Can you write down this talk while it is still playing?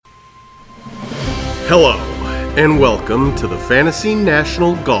Hello, and welcome to the Fantasy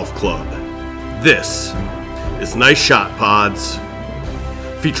National Golf Club. This is Nice Shot Pods,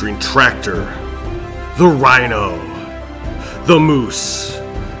 featuring Tractor, the Rhino, the Moose,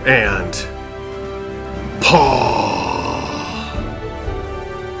 and Paul.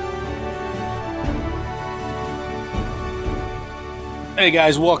 Hey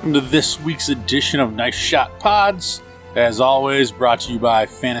guys, welcome to this week's edition of Nice Shot Pods. As always, brought to you by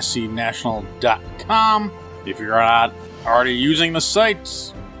FantasyNational.com. If you're not already using the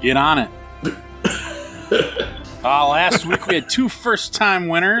site, get on it. Last week we had two first-time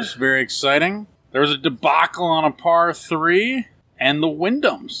winners. Very exciting. There was a debacle on a par 3 and the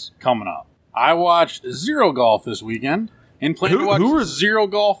Wyndhams coming up. I watched zero golf this weekend and plan to watch zero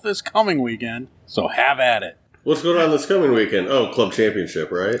golf this coming weekend, so have at it. What's going on this coming weekend? Oh, Club Championship,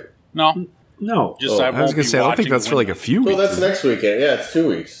 right? No. Just I was going to say, I don't think that's for like a few weeks. Well, that's next weekend. Yeah, it's 2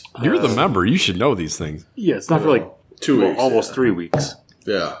 weeks. You're the member. You should know these things. Yeah, it's not for like 2 weeks. Almost 3 weeks.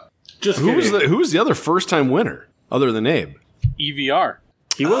 Yeah. Who was the other first-time winner, other than Abe? EVR.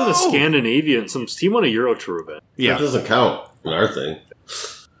 He won the Scandinavian. He won a Euro Tour event. Yeah. That doesn't count in our thing.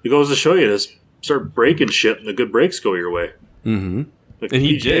 It goes to show you, just start breaking shit and the good breaks go your way. Mm-hmm. Like And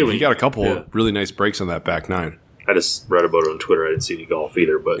he PGA, did. He got a couple really nice breaks on that back nine. I just read about it on Twitter. I didn't see any golf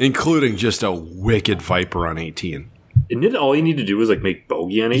either, but Including just a wicked Viper on 18. and then all you need to do was like make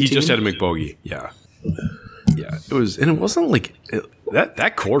bogey on 18. He just had to make bogey. Yeah. Yeah. It wasn't like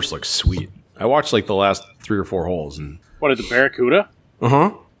that course looks sweet. I watched like the last 3 or 4 holes and What, at the Barracuda?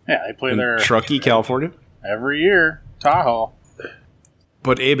 uh-huh. Yeah, they play there Truckee, California. every year. Tahoe.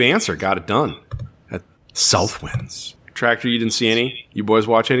 But Abe Answer got it done at Southwinds. Tractor, you didn't see any? You boys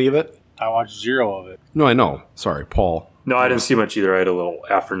watch any of it? I watched zero of it. No, I know. Sorry, Paul. No, I didn't see much either. I had a little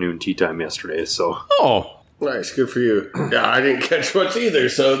afternoon tea time yesterday, so Oh, Nice, good for you. Yeah, I didn't catch much either,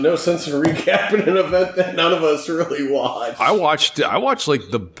 so no sense in recapping an event that none of us really watched. I watched like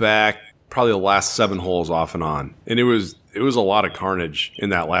the back, probably the last 7 holes off and on, and it was a lot of carnage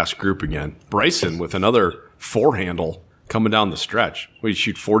in that last group again. Bryson with another 4-handle coming down the stretch. What, did you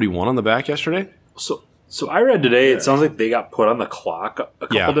shoot 41 on the back yesterday? So I read today, it sounds like they got put on the clock a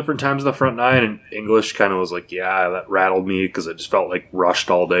couple different times in the front nine, and English kind of was like, yeah, that rattled me because I just felt like rushed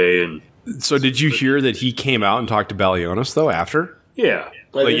all day. And So did you hear that he came out and talked to Balionis, though, after? yeah,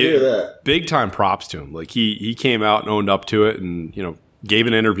 I didn't hear that. Big time props to him. Like, he came out and owned up to it and, gave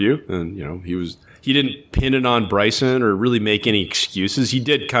an interview. And, he didn't pin it on Bryson or really make any excuses. He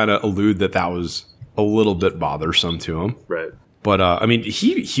did kind of allude that was a little bit bothersome to him. right. But,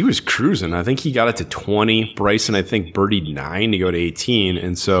 he was cruising. I think he got it to 20. Bryson, I think, birdied 9 to go to 18.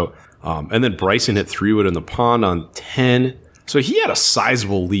 And so, and then Bryson hit 3-wood in the pond on 10. So he had a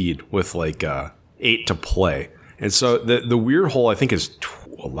sizable lead with, 8 to play. And so the weird hole, I think, is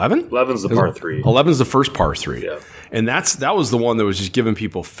 11? 11's the par 3. 11's the first par 3. Yeah. And that was the one that was just giving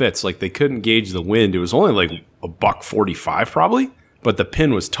people fits. Like, they couldn't gauge the wind. It was only, $145 probably. But the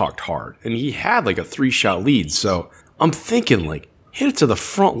pin was tucked hard. And he had, a 3-shot lead. So I'm thinking, hit it to the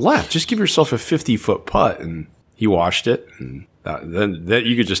front left. Just give yourself a 50-foot putt. And he washed it. And then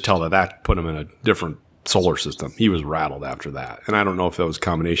you could just tell that put him in a different solar system. He was rattled after that. And I don't know if that was a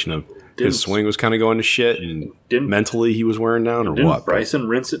combination of his swing was kind of going to shit and mentally he was wearing down or what. Bryson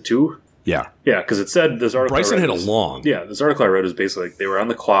rinse it too? Yeah. Yeah, because it said this article. Bryson hit a long. Yeah, this article I read is basically they were on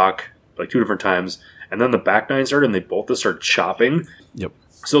the clock 2 different times, and then the back nine started, and they both just started chopping. Yep.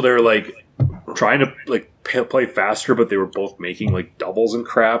 So they were trying to play faster, but they were both making doubles and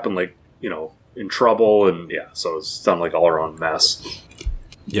crap, and in trouble, and yeah, so it sounded like all around mess.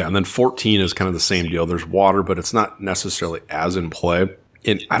 Yeah, and then 14 is kind of the same deal. There's water, but it's not necessarily as in play.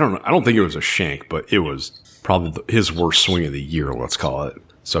 And I don't think it was a shank, but it was probably his worst swing of the year, let's call it.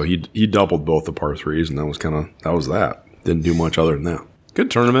 So he doubled both the par 3s, and that was that. Didn't do much other than that. Good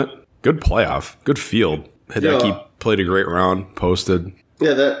tournament, good playoff, good field. Hideki played a great round, posted.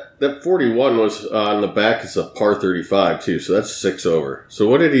 Yeah, that 41 was on the back. It's a par 35 too, so that's 6 over. So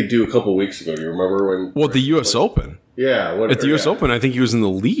what did he do a couple weeks ago? Do you remember when? Well, at the U.S. Open. Yeah, at the U.S. Open, I think he was in the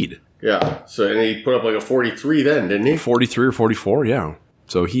lead. Yeah, so and he put up a 43 then, didn't he? 43 or 44, yeah.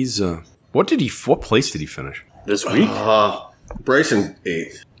 So he's what place did he finish this week? Bryson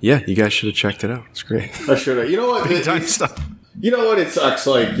 8th. Yeah, you guys should have checked it out. It's great. I should have. You know what? You know what? It sucks.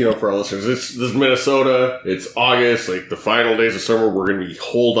 For our listeners, this is Minnesota. It's August. The final days of summer, we're going to be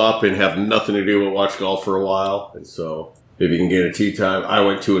holed up and have nothing to do but watch golf for a while. And so maybe you can get a tee time. I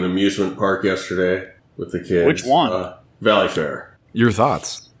went to an amusement park yesterday with the kids. Which one? Valley Fair. Your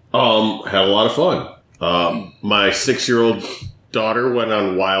thoughts? Had a lot of fun. My 6-year-old daughter went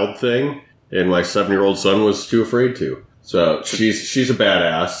on Wild Thing, and my 7-year-old son was too afraid to. So she's a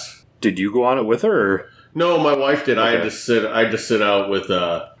badass. Did you go on it with her? Or? No, my wife did. Okay. I had to sit out with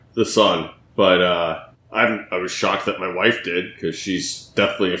the son, but I was shocked that my wife did because she's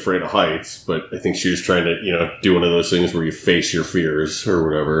definitely afraid of heights. But I think she was trying to do one of those things where you face your fears or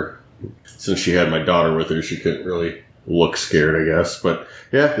whatever. Since she had my daughter with her, she couldn't really look scared, I guess. But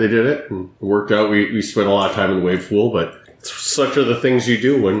yeah, they did it and it worked out. We spent a lot of time in the wave pool, but such are the things you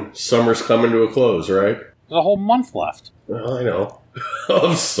do when summer's coming to a close, right? There's a whole month left. Well, I know.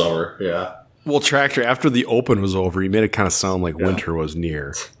 Of summer, yeah. Well, Tractor, after the Open was over, you made it kind of sound like winter was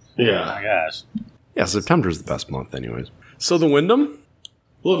near. Yeah. I guess. Yeah, September's the best month anyways. So the Wyndham?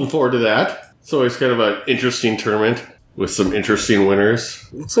 Looking forward to that. It's always kind of an interesting tournament with some interesting winners.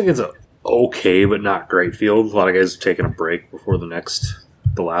 Looks like it's a okay but not great field. A lot of guys have taken a break before the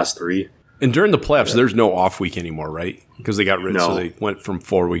last 3. And during the playoffs, there's no off week anymore, right? Because they got rid of No. so they went from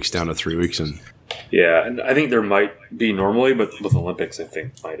 4 weeks down to 3 weeks. And Yeah, and I think there might be normally, but with Olympics, I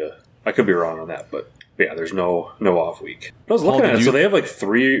think I could be wrong on that, but yeah, there's no off week. I was looking Paul, at it, did so you- they have like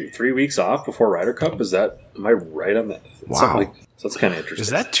three weeks off before Ryder Cup. Am I right on that? It's Wow. something so that's kind of interesting. is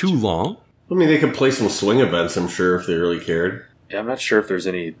that too long? I mean, they could play some swing events, I'm sure, if they really cared. Yeah, I'm not sure if there's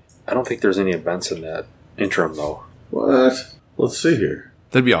any. I don't think there's any events in that interim though. What? Let's see here.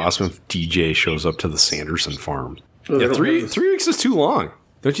 That'd be awesome if DJ shows up to the Sanderson farm. Oh, they Yeah, don't three have this- weeks is too long.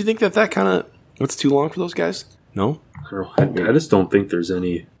 Don't you think that kind of what's too long for those guys? No? I don't know. I just don't think there's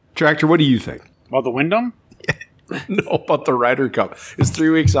any. Tractor, what do you think? About the Wyndham? No, about the Ryder Cup. Is 3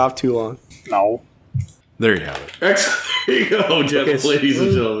 weeks off too long? No. There you have it. There you go, ladies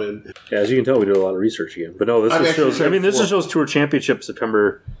and gentlemen. Yeah, as you can tell, we did a lot of research again. But no, this I'm just actually shows. I mean, this for- just shows Tour Championship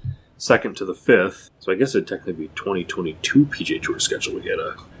September 2nd to the 5th. So I guess it'd technically be 2022 PGA Tour schedule. We get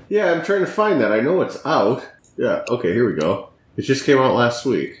a. Yeah, I'm trying to find that. I know it's out. Yeah, okay, here we go. It just came out last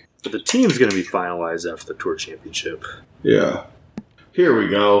week. But the team's going to be finalized after the Tour Championship. Yeah. Here we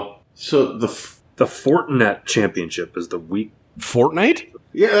go. So the Fortinet Championship is the week. Fortnite?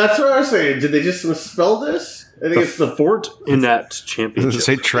 yeah, that's what I was saying. Did they just misspell this? I think it's the Fortinet Championship.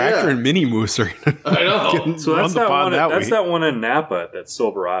 Say Tractor Yeah. and Mini Moose are I know. So run that's the that pod one. that That's week. that one in Napa. That's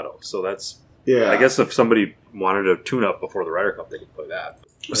Silverado. So that's. Yeah. I guess if somebody wanted to tune up before the Ryder Cup, they could play that.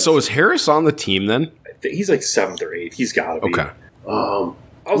 So is Harris on the team then? I think he's like 7th or 8th. He's got to be. Okay.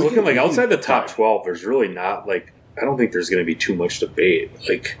 I was looking like outside the top 12. There's really not like. I don't think there's going to be too much debate.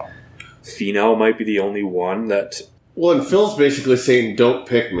 Like, Finau might be the only one that. Well, and Phil's basically saying, "Don't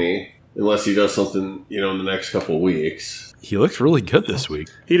pick me unless he does something, in the next couple of weeks." He looks really good this week.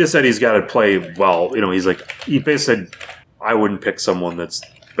 He just said he's got to play well. He's like he basically said, "I wouldn't pick someone that's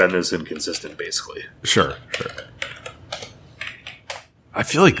been this inconsistent." Basically, Sure. I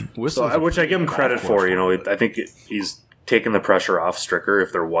feel like Whistler's which I give him credit for. I think he's taken the pressure off Stricker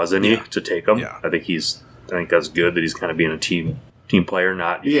if there was any to take him. Yeah. I think that's good that he's kind of being a team player.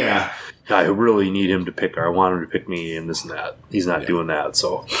 Not Yeah. I really need him to pick, or I want him to pick me, and this and that. He's not doing that,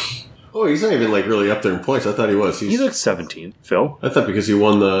 so Oh, he's not even really up there in points. I thought he was. he's like 17th. Phil, I thought because he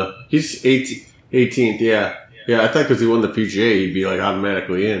won he's 18th. Yeah. I thought because he won the PGA, he'd be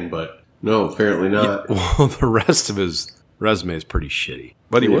automatically in, but no, apparently not. Well, the rest of his resume is pretty shitty.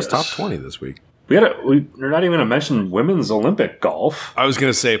 But he was Yes. top 20 this week. we're not even going to mention women's Olympic golf. I was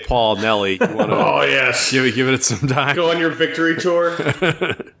going to say, Paul, Nelly, you want to Oh yes. give it some time? Go on your victory tour.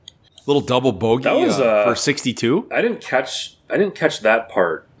 Little double bogey That was, for 62. I didn't catch that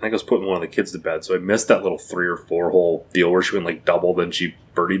part. I think I was putting one of the kids to bed, so I missed that little 3 or 4 hole deal where she went double, then she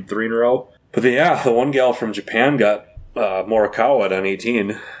birdied 3 in a row. But then, the one gal from Japan got Morikawa on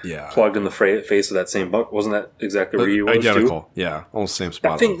 18, Yeah. plugged in the face of that same bunker. Wasn't that exactly where you was Identical. too? Yeah. Almost same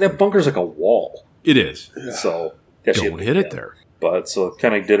spot. That bunker's like a wall. It is. So yeah, Don't hit it there. But so it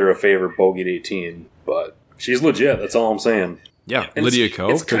kind of did her a favor, bogeyed 18. But she's legit. That's all I'm saying. Yeah. And Lydia it's- Ko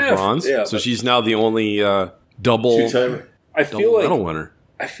it's took kind of- bronze. yeah, so but- she's now the only double Two-time. I feel like medal winner.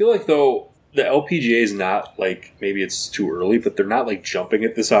 though the LPGA is not maybe it's too early, but they're not jumping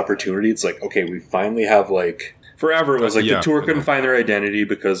at this opportunity. It's okay, we finally have forever it was Yeah, the tour I couldn't know. find their identity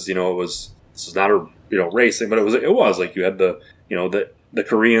because this is not a racing, but it was you had the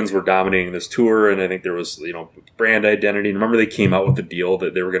Koreans were dominating this tour, and I think there was brand identity. Remember they came out with the deal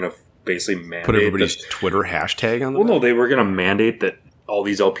that they were going to basically mandate Put everybody's that, Twitter hashtag on the well, no, they were going to mandate that all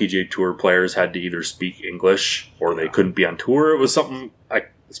these LPGA Tour players had to either speak English or they couldn't be on tour. It was something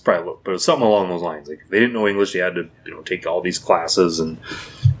it's probably, but it was something along those lines. If they didn't know English, they had to take all these classes and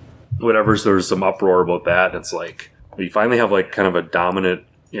whatever. So there was some uproar about that. And it's we finally have kind of a dominant,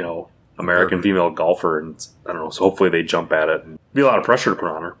 American female golfer, and I don't know. So hopefully they jump at it. And be a lot of pressure to put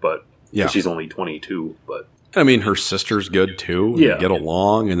on her, but Yeah. she's only 22. But I mean, her sister's good too. Yeah. They get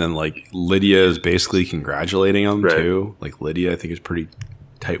along, and then Lydia is basically congratulating him Right. too. Lydia, I think is pretty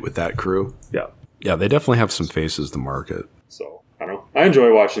tight with that crew. Yeah. Yeah, they definitely have some faces to market. So, I don't know. I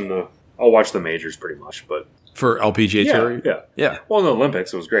enjoy watching I'll watch the majors pretty much, but... For LPGA Tour? Yeah. Well, in the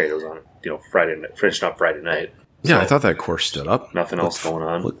Olympics, it was great. It was on, Friday night, finishing up Friday night. Yeah, So, I thought that course stood up. nothing else going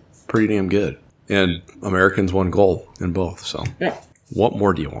on. Looked pretty damn good. And Americans won gold in both, so. Yeah. What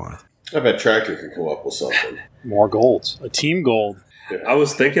more do you want? I bet Tractor could come up with something. More golds. A team gold. I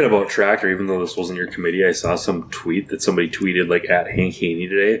was thinking about Tractor, even though this wasn't your committee. I saw some tweet that somebody tweeted, like, at Hank Haney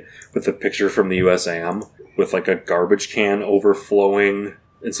today with a picture from the USAM with, like, a garbage can overflowing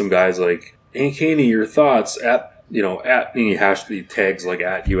and some guys like, Hank Haney, your thoughts at, and he hashed the tags, like,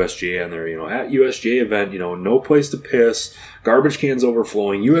 at USGA and they're, at USGA event, no place to piss, garbage cans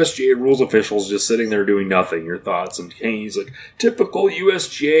overflowing, USGA rules officials just sitting there doing nothing, your thoughts. And Haney's like, typical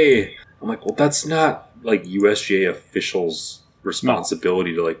USGA. I'm like, well, that's not, like, USGA officials'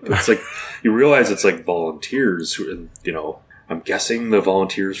 responsibility to, like, it's like, you realize it's like volunteers who, I'm guessing the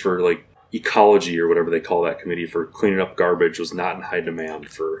volunteers for, like, ecology or whatever they call that committee for cleaning up garbage was not in high demand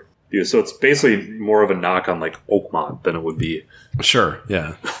for you. So it's basically more of a knock on, like, Oakmont than it would be Sure,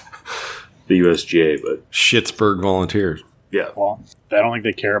 yeah. the USGA, but Schittsburg Volunteers. yeah. Well, I don't think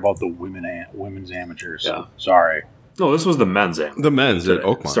they care about the women's amateurs. Yeah. Sorry. No, this was the men's am. The men's at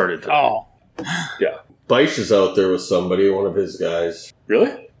Oakmont. Started today. Oh. Yeah. Bice is out there with somebody, one of his guys.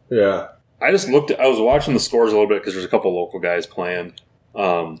 Really? Yeah. I was watching the scores a little bit because there's a couple local guys playing.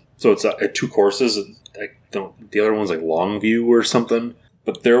 So it's at 2 courses. The other one's like Longview or something.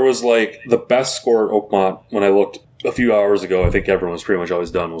 But there was, like, the best score at Oakmont when I looked a few hours ago. I think everyone's pretty much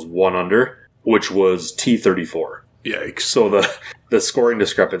always done was 1 under, which was T34. Yikes. So the scoring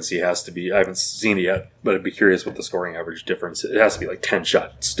discrepancy has to be, I haven't seen it yet, but I'd be curious what the scoring average difference, it has to be like 10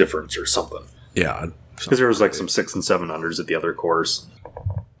 shots difference or something. Yeah. Because there was like some 6 and 7 unders at the other course.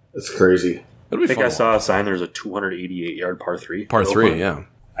 That's crazy. It'll I be think fun I to saw a sign, there's a 288-yard par 3. Par 3, yeah.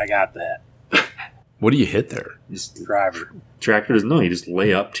 I got that. What do you hit there? Just Driver. Tractors, no, you just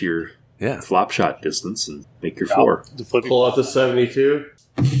lay up to your Yeah. flop shot distance and make your 4. The flippy Pull out the 72?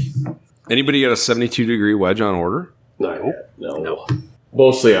 Anybody got a 72-degree wedge on order? No.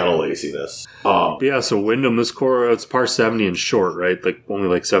 Mostly out of laziness. But yeah, so Wyndham, this course, it's par 70 and short, right? Like only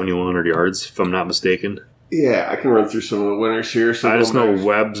like 7,100 yards, if I'm not mistaken. Yeah, I can run through some of the winners here. I just know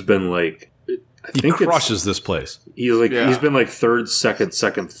Webb's been like, I He think crushes this place. he's like Yeah. he's been like third, second,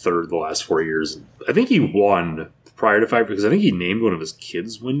 third the last 4 years. I think he won prior to 5 because I think he named one of his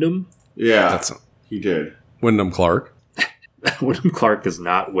kids Wyndham. Yeah, That's he did. Wyndham Clark. Wyndham Clark is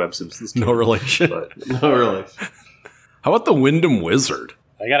not Webb Simpson's kid, No relation. but No, really. How about the Wyndham Wizard?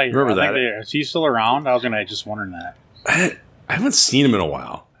 I gotta Remember that? Is he still around? I was just wondering that. I haven't seen him in a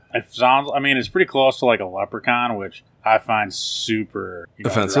while. It sounds. I mean, it's pretty close to like a leprechaun, which I find super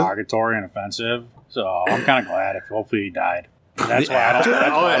Offensive? derogatory and offensive. So I'm kind of glad if hopefully he died. That's why I don't.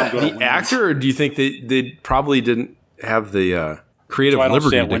 That's why I don't go to The Wyndham's. actor, or do you think they probably didn't have the creative That's why I don't stay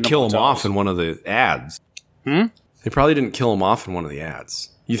liberty at to Wyndham kill him Hotels. off in one of the ads? Hmm? They probably didn't kill him off in one of the ads.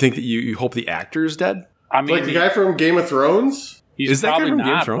 You think that you hope the actor is dead? I mean, Like the guy from Game of Thrones? he's Is that guy probably from Game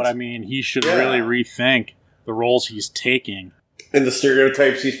of not. Thrones? But I mean, he should Yeah. really rethink the roles he's taking. And the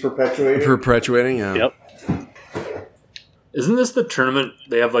stereotypes he's perpetuating? Perpetuating? Yeah. Yep. isn't this the tournament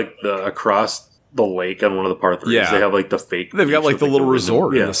they have like the across the lake on one of the par 3s? Yeah. They have like the fake. They've got beach like with, the little window.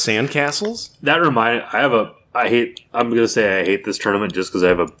 resort Yeah, and the sandcastles. that reminded. I'm gonna say I hate this tournament just because I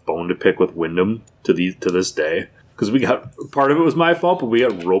have a bone to pick with Wyndham to this day. Because we got part of it was my fault, but we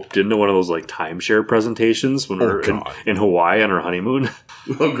got roped into one of those like timeshare presentations when we were in Hawaii on our honeymoon.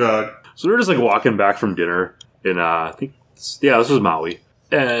 Oh, God. So we were just like walking back from dinner in this was Maui,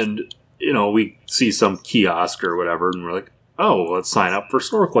 and we see some kiosk or whatever, and we're like, oh, let's sign up for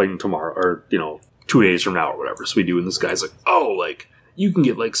snorkeling tomorrow, or 2 days from now or whatever. So we do, and this guy's like, oh, like you can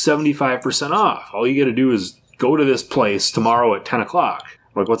get like 75% off. All you got to do is go to this place tomorrow at 10 o'clock.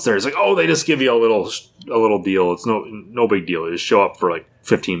 I'm like, what's there? He's like, oh, they just give you a little deal. It's no big deal. You just show up for like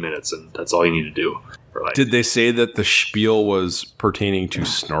 15 minutes, and that's all you need to do. Like, Did they say that the spiel was pertaining to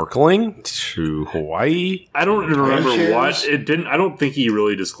snorkeling, to Hawaii? I don't remember Timeshares? what it didn't. I don't think he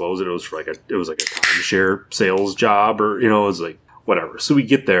really disclosed it. It was for like a timeshare sales job, or it was like whatever. So we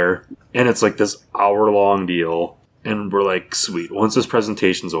get there, and it's like this hour-long deal, and we're like, sweet. Once this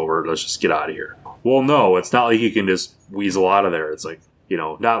presentation's over, let's just get out of here. Well, no, it's not like you can just weasel out of there. It's like,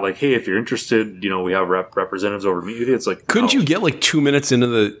 not like, hey, if you're interested, we have representatives over to meet with you. It's like, Couldn't no. you get like 2 minutes into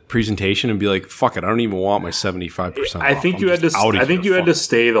the presentation and be like, "Fuck it, I don't even want my 75%"? I think you had to. I think you had to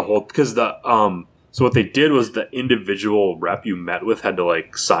stay the whole because the So what they did was the individual rep you met with had to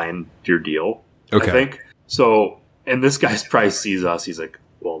like sign your deal. Okay. I think so. And this guy's probably sees us. He's like,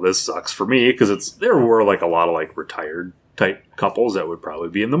 "Well, this sucks for me because there were like a lot of like retired type couples that would probably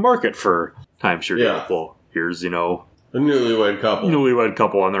be in the market for timeshare. Yeah. Well, here's, A newlywed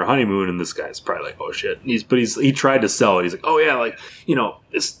couple. on their honeymoon, and this guy's probably like, oh shit. He tried to sell it. He's like, oh yeah, like,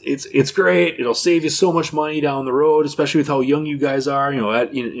 it's great. It'll save you so much money down the road, especially with how young you guys are.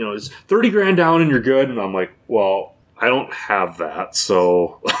 It's $30,000 down and you're good. And I'm like, well, I don't have that,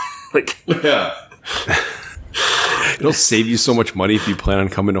 so like, Yeah. It'll save you so much money if you plan on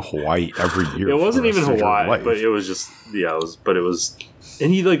coming to Hawaii every year. it wasn't even Hawaii, but it was just,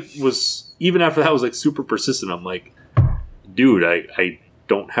 and he like was, even after that was like super persistent. I'm like, dude, I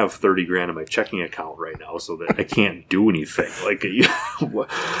don't have $30,000 in my checking account right now, so that I can't do anything. Like,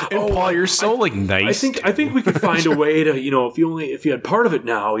 Paul, you're so nice. I think we could find a way to, if you had part of it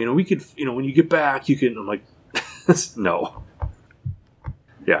now, we could, when you get back, you can. I'm like, no.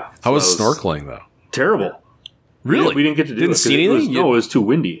 Yeah. How was snorkeling though? Terrible. Really? We didn't get to do it. Didn't see anything? It was too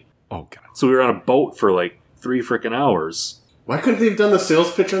windy. Oh god. So we were on a boat for like 3 freaking hours. Why couldn't they have done the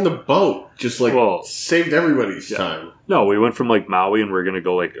sales pitch on the boat? Just saved everybody's time. No, we went from like Maui and we're going to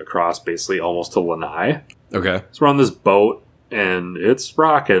go like across basically almost to Lanai. Okay. So we're on this boat and it's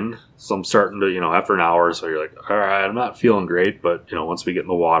rocking. So I'm starting to, after an hour, so you're like, all right, I'm not feeling great. But, once we get in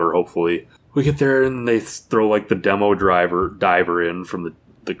the water, hopefully we get there and they throw like the demo diver in from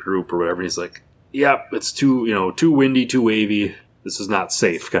the group or whatever. And he's like, yep, it's too windy, too wavy. This is not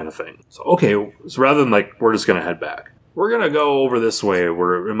safe kind of thing. So, okay. So rather than like, we're just going to head back. We're going to go over this way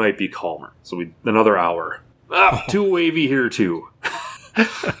where it might be calmer. So another hour. Too wavy here too.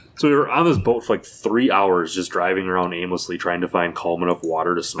 So we were on this boat for like 3 hours just driving around aimlessly trying to find calm enough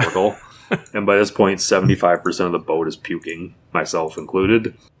water to snorkel. And by this point, 75% of the boat is puking, myself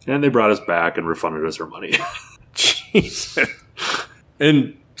included. And they brought us back and refunded us our money. Jesus.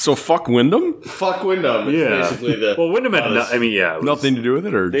 And so fuck Wyndham? Fuck Wyndham. Yeah. Basically Wyndham had it was, nothing to do with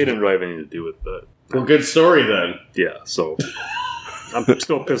it, or they didn't really have anything to do with it. Well, good story then. Yeah, so I'm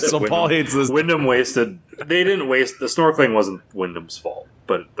still pissed So at Wyndham. Paul hates this. Wyndham wasted. They didn't waste. The snorkeling wasn't Wyndham's fault,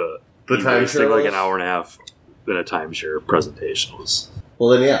 but he timeshare wasted like was? an hour and a half in a timeshare presentation was. Well,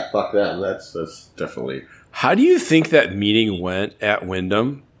 then yeah, fuck them. That's definitely. How do you think that meeting went at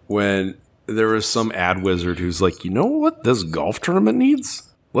Wyndham when there was some ad wizard who's like, you know what this golf tournament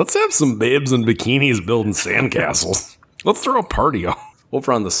needs? Let's have some babes in bikinis building sandcastles. Let's throw a party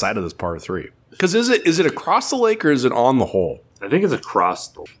over on the side of this par 3. Because is it across the lake or is it on the hole? I think it's across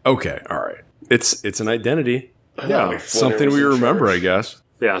the. Okay, all right. It's an identity. Yeah, Something we remember, I guess.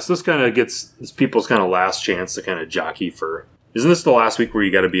 Yeah, so this kind of gets people's kind of last chance to kind of jockey for. Isn't this the last week where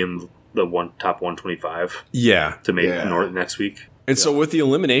you got to be in the top 125? Yeah. To make North next week. And so with the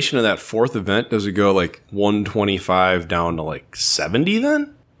elimination of that 4th event, does it go like 125 down to like 70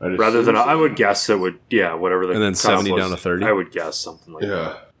 then? Rather than, I would guess it would, whatever the and then 70 was, down to 30? I would guess something like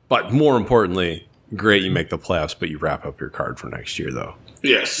that. But more importantly, great you make the playoffs, but you wrap up your card for next year, though.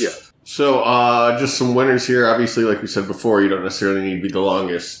 Yes. Yeah. So, just some winners here. Obviously, like we said before, you don't necessarily need to be the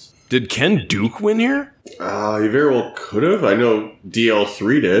longest. Did Ken Duke win here? You very well could have. I know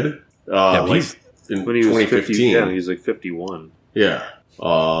DL3 did. In when he was 2015. 50, yeah, he was like 51. Yeah.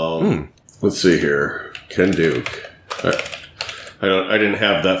 Let's see here. Ken Duke. I didn't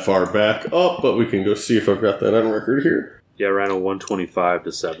have that far back up, but we can go see if I've got that on record here. Yeah, ran a 125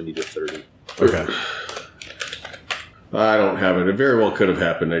 to 70 to 30. Okay. I don't have it. It very well could have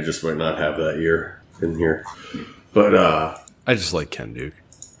happened. I just might not have that year in here. But, I just like Ken Duke.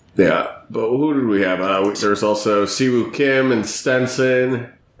 yeah. But who did we have? There's also Siwoo Kim and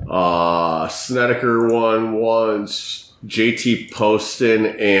Stenson. Snedeker won once. JT Poston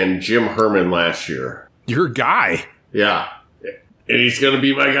and Jim Herman last year. Your guy. Yeah. And he's going to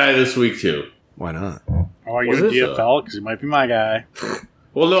be my guy this week, too. Why not? Oh, you're DFL? Because he might be my guy.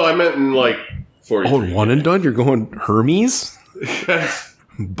 Well, no, I meant in like 43. Oh, one and done? You're going Hermes?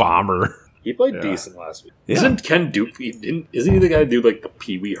 Bomber. He played decent last week. Yeah. Isn't Ken Duke? Isn't he the guy who do like the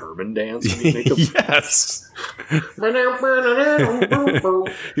Pee Wee Herman dance? Yes.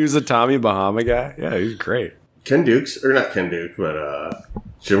 He was a Tommy Bahama guy. Yeah, he was great. Ken Duke's, or not Ken Duke, but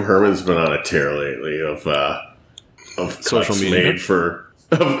Jim Herman's been on a tear lately of social cuts media made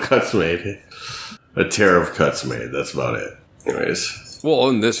of cuts made. A tear of cuts made. That's about it. Anyways, well,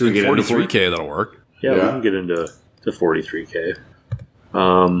 in this we get 43K, that'll work. Yeah, we can get into 43K.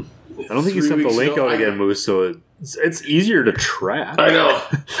 I don't think you sent the link out again, Moose. So it's easier to track. I know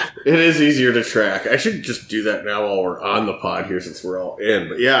it is easier to track. I should just do that now while we're on the pod here, since we're all in.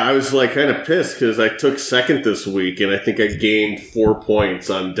 But yeah, I was like kind of pissed because I took second this week, and I think I gained 4 points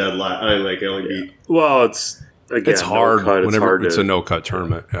on deadline. I only beat. Well, it's again, It's hard no cut, whenever it's a no cut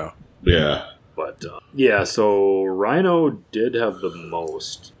tournament. Yeah. Yeah. But yeah, so Rhino did have the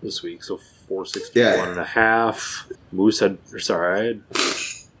most this week, so 461.5. Moose had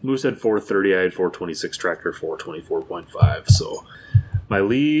 430. I had 426. Tractor 424.5. So my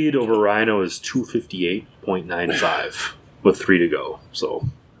lead over Rhino is 258.95 with 3 to go. So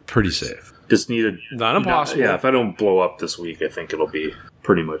pretty safe. Just needed not impossible. Yeah, if I don't blow up this week, I think it'll be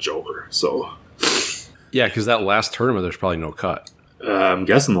pretty much over. So yeah, because that last tournament, there's probably no cut. I'm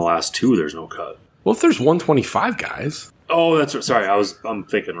guessing the last 2 there's no cut. Well, if there's 125 guys. Oh, that's right. Sorry, I'm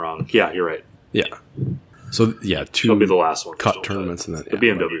thinking wrong. Yeah, you're right. Yeah. So yeah, 2 will be the last one. Cut tournaments and then the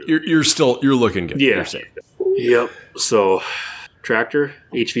BMW. You're looking good. Yeah. You're safe. Yep. So Tractor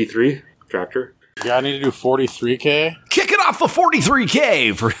HV3 Tractor. Yeah, I need to do 43K. Kick it off the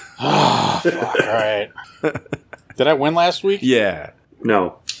 43K for. Fuck, all right. Did I win last week? Yeah.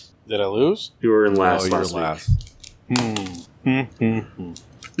 No. Did I lose? You were in last. Oh, you were last week. last. You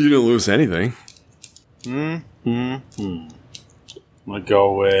didn't lose anything. I'm gonna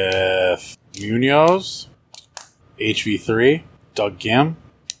go with Munoz, HV3, Doug Gim,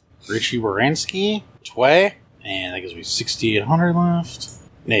 Richie Wierenski, Tway, and that gives me 6,800 left.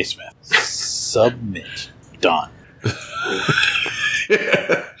 Naismith. Submit. Done.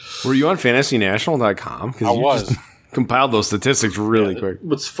 Were you on FantasyNational.com? I was. Compiled those statistics really quick.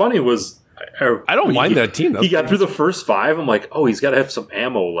 What's funny was I don't mind that team. He got through the first 5. I'm like, oh, he's got to have some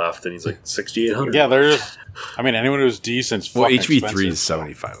ammo left, and he's like 6,800. Yeah, there's. I mean, anyone who's decent. Well, fucking HV3 expensive. is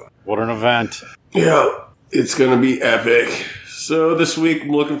 75. What an event! Yeah, it's going to be epic. So this week, I'm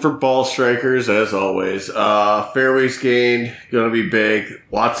looking for ball strikers, as always. Fairways gained, going to be big.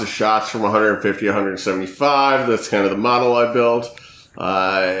 Lots of shots from 150 to 175. That's kind of the model I built.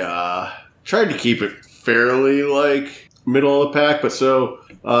 I tried to keep it fairly, middle of the pack. But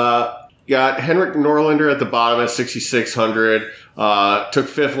got Henrik Norlander at the bottom at 6,600. Took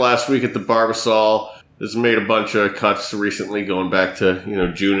 5th last week at the Barbasol. Has made a bunch of cuts recently, going back to,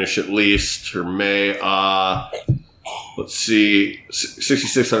 June-ish at least, or May. Let's see,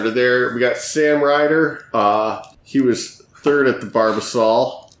 6,600 there. We got Sam Ryder. He was 3rd at the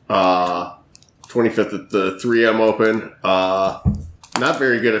Barbasol, 25th at the 3M Open. Not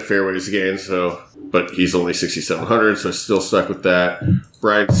very good at fairways again, but he's only 6,700, so still stuck with that.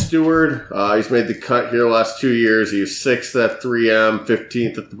 Brian Stewart, he's made the cut here the last 2 years. He was 6th at 3M,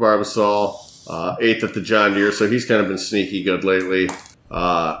 15th at the Barbasol, 8th at the John Deere, so he's kind of been sneaky good lately.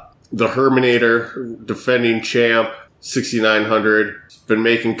 The Herminator, defending champ, 6,900. Been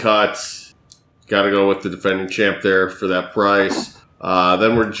making cuts. Got to go with the defending champ there for that price.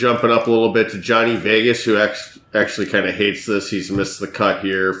 Then we're jumping up a little bit to Johnny Vegas, who actually kind of hates this. He's missed the cut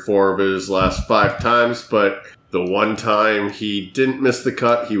here 4 of his last 5 times, but the one time he didn't miss the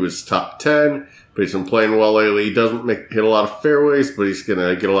cut, he was top 10. But he's been playing well lately. He doesn't hit a lot of fairways, but he's going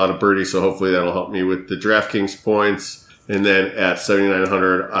to get a lot of birdies, so hopefully that'll help me with the DraftKings points. And then at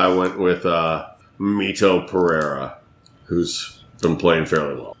 7,900, I went with Mito Pereira, who's been playing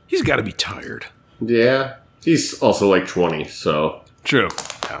fairly well. He's got to be tired. Yeah. He's also 20, so. True.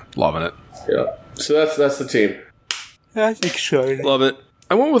 Yeah, loving it. Yeah. So that's the team. That's exciting. Love it.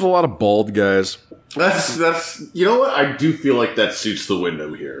 I went with a lot of bald guys. That's you know what? I do feel like that suits the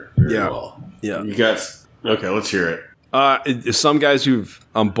Wyndham here very well. Yeah. You guys, okay, let's hear it. Some guys who've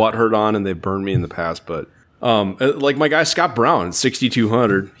I'm butthurt on and they've burned me in the past, but like my guy Scott Brown,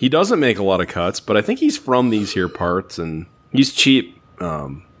 6,200. He doesn't make a lot of cuts, but I think he's from these here parts and he's cheap.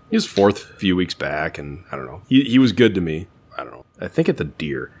 He was 4th a few weeks back, and I don't know. He was good to me. I don't know. I think at the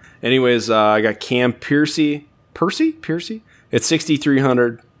Deer. Anyways, I got Cam Piercy at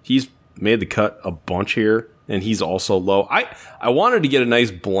 6,300. He's made the cut a bunch here, and he's also low. I wanted to get a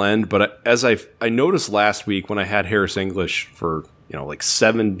nice blend, but as I noticed last week when I had Harris English for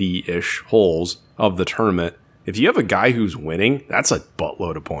 70-ish holes of the tournament, if you have a guy who's winning, that's a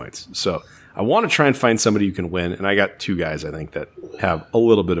buttload of points. So I want to try and find somebody who can win, and I got 2 guys I think that have a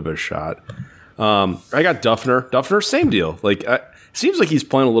little bit of a shot. I got Duffner. Duffner, same deal. Seems like he's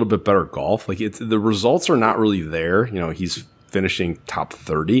playing a little bit better golf. The results are not really there. He's finishing top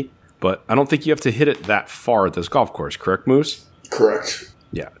 30, but I don't think you have to hit it that far at this golf course. Correct, Moose? Correct.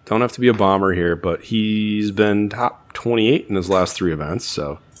 Yeah, don't have to be a bomber here, but he's been top 28 in his last 3 events,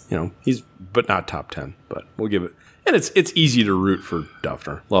 so he's but not top 10. But we'll give it. And it's easy to root for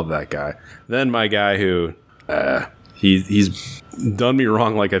Duffner. Love that guy. Then my guy who he's done me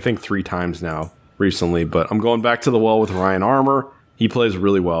wrong I think 3 times now recently, but I'm going back to the well with Ryan Armour. He plays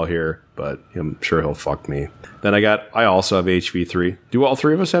really well here, but I'm sure he'll fuck me. Then I also have HV3. Do all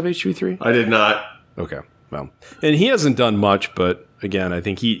 3 of us have HV3? I did not. Okay, well, and he hasn't done much, but again, I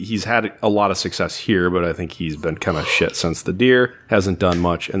think he's had a lot of success here, but I think he's been kind of shit since the Deer. Hasn't done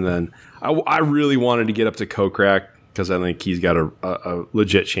much. And then I really wanted to get up to Kokrak because I think he's got a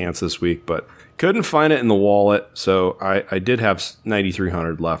legit chance this week, but couldn't find it in the wallet. So I did have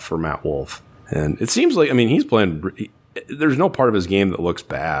 9,300 left for Matt Wolf. And it seems like, I mean, he's playing, there's no part of his game that looks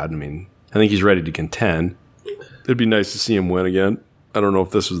bad. I mean, I think he's ready to contend. It'd be nice to see him win again. I don't know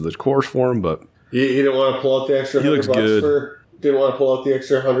if this was the course for him, but you didn't want to pull out the extra $100 for. Didn't want to pull out the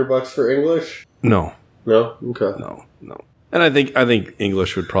extra $100 for English. No. Okay. No. And I think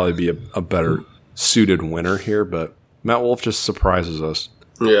English would probably be a better suited winner here, but Matt Wolf just surprises us.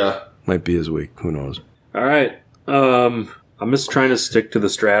 Yeah, might be his week. Who knows? All right. I'm just trying to stick to the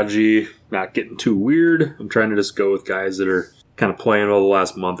strategy, not getting too weird. I'm trying to just go with guys that are kind of playing over the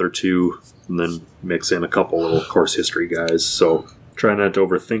last month or two, and then mix in a couple little course history guys. So trying not to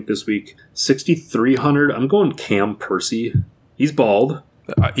overthink this week. 6,300. I'm going Cam Percy. He's bald.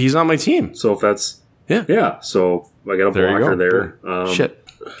 He's on my team. So if that's yeah. So I got a blocker there. Shit.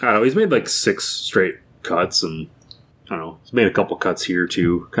 I don't know. He's made like 6 straight cuts, and I don't know. He's made a couple cuts here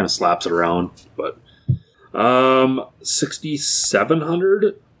too. Kind of slaps it around, but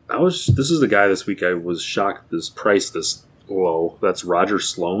 6,700. This is the guy this week. I was shocked this price this low. That's Roger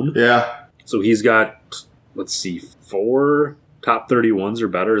Sloan. Yeah. So he's got, let's see, 4 top 31s or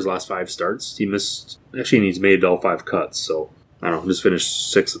better his last 5 starts. He missed, actually, and he's made all 5 cuts. So I don't know. Just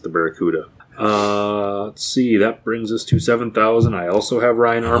finished 6th at the Barracuda. Let's see. That brings us to 7,000. I also have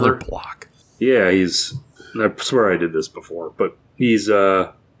Ryan Another Armour. block. Yeah, I swear I did this before, but he's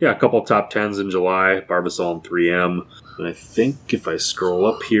a couple top 10s in July, Barbasol and 3M, and I think if I scroll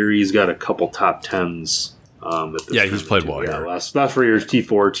up here, he's got a couple top 10s. He's played well here. Last 4 years: T4,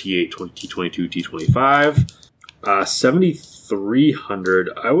 T8, T22, T25. 7,300.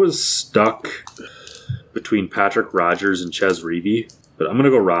 I was stuck between Patrick Rogers and Ches Reavie, but I'm going to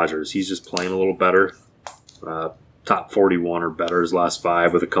go Rogers. He's just playing a little better. Top 41 or better his last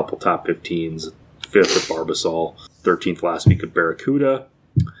 5 with a couple top 15s. 5th at Barbasol, 13th last week at Barracuda.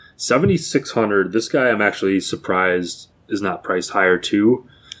 7,600. This guy I'm actually surprised is not priced higher too,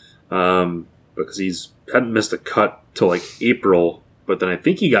 because he's hadn't missed a cut till like April, but then I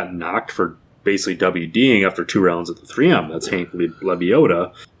think he got knocked for basically WDing after 2 rounds at the 3M. That's Hank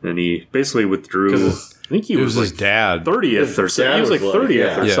Lebioda, and he basically withdrew. I think he was like his dad 30th or something. He was like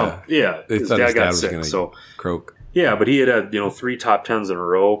 30th or something. Yeah, they his thought dad got was sick. gonna So croak. yeah, but he had 3 top 10s in a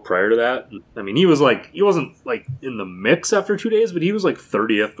row prior to that. I mean, he wasn't like in the mix after 2 days, but he was like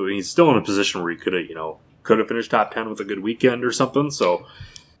 30th. But he's still in a position where he could have finished top 10 with a good weekend or something. So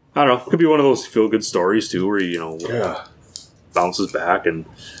I don't know. Could be one of those feel good stories too, where he bounces back, and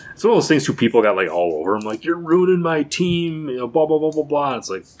it's one of those things who people got like all over him, like, you're ruining my team, blah blah blah blah blah. It's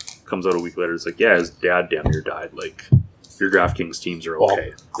like comes out a week later. It's like, yeah, his dad damn near died. Like, your DraftKings teams are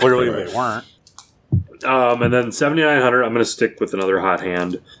okay. Well, clearly they weren't. And then 7,900, I'm going to stick with another hot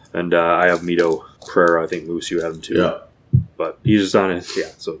hand. And I have Mito Pereira. I think Moose, you have him too. Yeah. But he's just on it.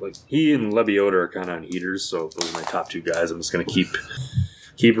 Yeah, so like he and Lebioda are kind of on heaters. So those are my top 2 guys. I'm just going to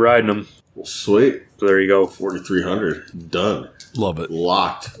keep riding them. Well, sweet. So there you go. 4,300. Done. Love it.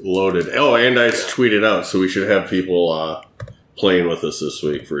 Locked. Loaded. Oh, and I tweeted out, so we should have people playing with us this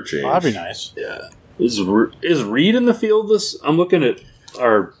week for a change. Well, that'd be nice. Yeah. Is Reed in the field this? I'm looking at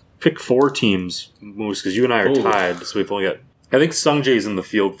our pick 4 teams, Moose, because you and I are tied. So we've only got, I think Sungjae's in the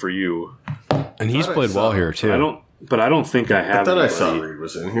field for you. And he's played well here too. I don't think I have. I thought I saw Reed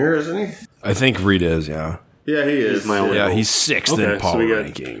was in here, isn't he? I think Reed is, yeah. Yeah, he is. He's 6th in power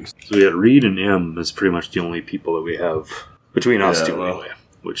rankings. So we got Reed and M as pretty much the only people that we have between us two anyway.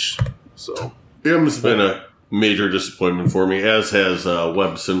 M's been a major disappointment for me, as has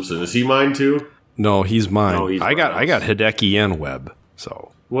Webb Simpson. Is he mine too? No, he's mine. No, I got Hideki and Webb.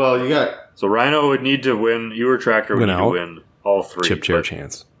 So Rhino would need to win. You or Tractor would need to win all 3. Chip chair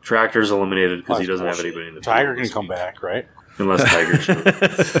chance. Tractor's eliminated because he doesn't have anybody in the Tiger can come back, right? Unless Tiger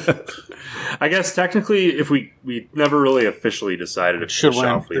should. I guess technically, if we never really officially decided if the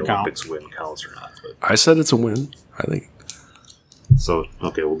Olympics win counts or not. But. I said it's a win, I think. So,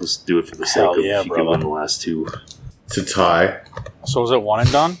 okay, we'll just do it for the sake of if you can win the last 2. It's a tie. So is it one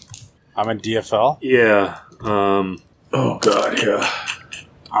and done? I'm in DFL? Yeah. Oh, God, yeah.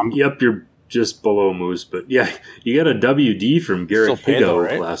 Yep, you're just below Moose, but yeah, you got a WD from Garrett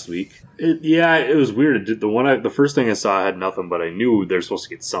Higo last week. It was weird. The first thing I saw had nothing, but I knew they're supposed to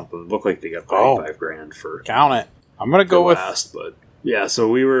get something. It looked like they got $5,000 for count it. I'm gonna go with last, but yeah. So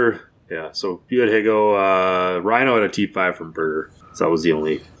we were So you had Higo, Rhino had a T5 from Berger. So that was the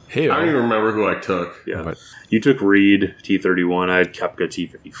only. I don't even remember who I took. Yeah, but you took Reed T31. I had Koepka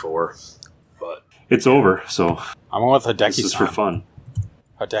T54, but it's over. So I'm going with Hideki. This is for fun.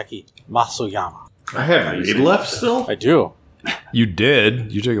 Hideki Matsuyama. I had Reed left still? I do. You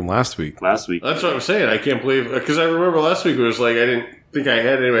did. You took him last week. Last week. That's what I'm saying. I can't believe... Because I remember last week it was like I didn't think I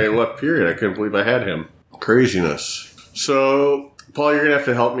had anybody left, period. I couldn't believe I had him. Craziness. So, Paul, you're going to have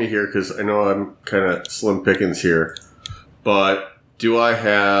to help me here because I know I'm kind of slim pickings here. But do I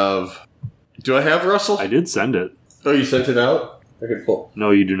have Russell? I did send it. Oh, you sent it out? I could pull.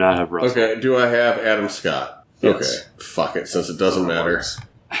 No, you do not have Russell. Okay, do I have Adam Scott? Yes. Okay, fuck it, since it doesn't matter.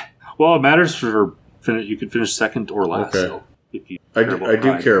 Well, it matters for you could finish second or last. Okay. So if you I care do, about I do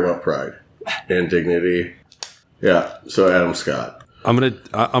pride. care about pride and dignity. Yeah, so Adam Scott.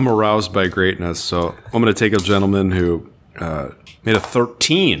 I'm aroused by greatness, so I'm gonna take a gentleman who made a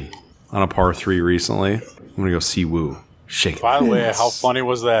 13 on a par 3 recently. I'm gonna go Si Woo. Shake. By the way, how funny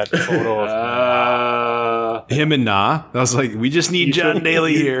was that photo of Him and Na. I was like, we just need John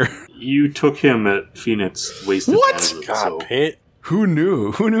Daly here. You took him at Phoenix wasted. What? management, God, so- Pitt? Who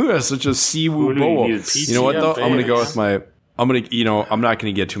knew? Who knew has such a Si Who Woo knew you boa? needed You know what though? PTFA, I'm gonna go man. with my. I'm not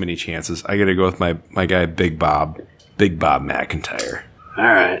gonna get too many chances. I gotta go with my guy Big Bob McIntyre. All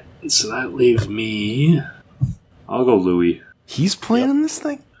right, so that leaves me. I'll go Louis. He's playing in this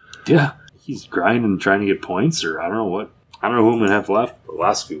thing. Yeah, he's grinding, trying to get points, or I don't know who I'm gonna have left the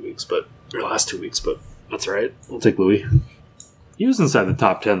last 2 weeks, but that's all right. I'll take Louis. He was inside the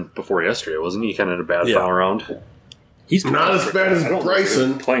top 10 before yesterday, wasn't he? Kind of had a bad Yeah. final round. He's Not as bad as I don't know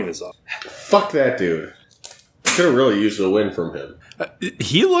Bryson. if they're playing this up. Fuck that dude. Could have really used a win from him.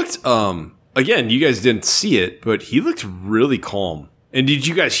 He looked. Again, you guys didn't see it, but he looked really calm. And did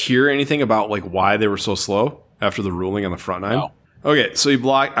you guys hear anything about like why they were so slow after the ruling on the front nine? No. Okay, so he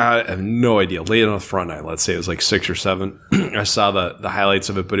blocked. I have no idea. Late on the front nine, let's say it was like 6 or 7. I saw the highlights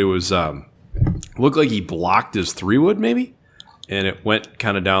of it, but it was looked like he blocked his 3-wood maybe, and it went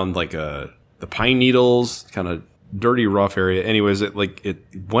kind of down like the pine needles, kind of dirty rough area. Anyways, it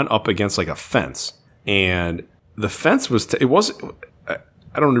went up against like a fence, and the fence was it wasn't.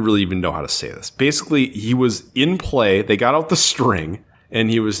 I don't really even know how to say this. Basically, he was in play. They got out the string, and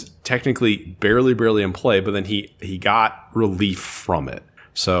he was technically barely in play, but then he got relief from it.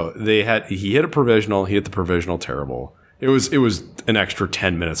 So he hit a provisional. He hit the provisional terrible. It was an extra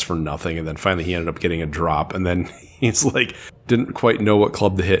 10 minutes for nothing, and then finally he ended up getting a drop, and then he's like didn't quite know what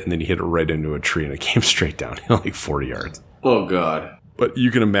club to hit, and then he hit it right into a tree, and it came straight down like 40 yards. Oh, God. But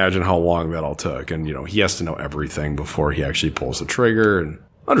you can imagine how long that all took, and he has to know everything before he actually pulls the trigger, and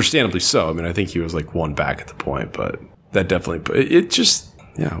understandably so. I mean, I think he was like one back at the point, but that definitely it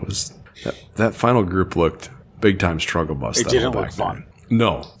was that final group looked big time struggle bus. It that didn't whole look back fun. nine.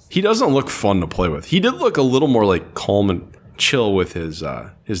 No, he doesn't look fun to play with. He did look a little more like calm and chill with his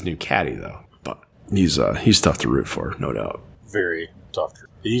new caddy though. But he's tough to root for, no doubt. Very tough.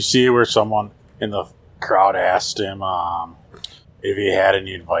 Did you see where someone in the crowd asked him if he had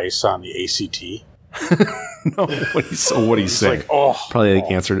any advice on the ACT? No, what he's saying? Like, oh, Probably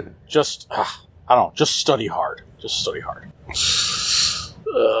answered it. just I don't know, just study hard. Just study hard.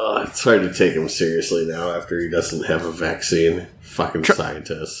 It's hard to take him seriously now after he doesn't have a vaccine. Fucking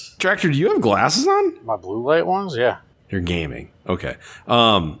scientists. Tractor, do you have glasses on? My blue light ones, yeah. You're gaming. Okay.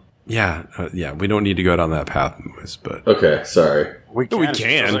 Yeah. We don't need to go down that path, boys, but Okay, sorry. We we can.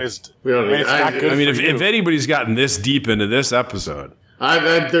 can. We don't need. It's not good. I mean, for if you. anybody's gotten this deep into this episode,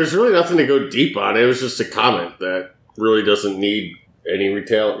 There's really nothing to go deep on. It was just a comment that really doesn't need any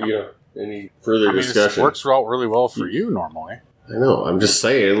any further I mean, discussion. it works out really well for you normally. I know. I'm just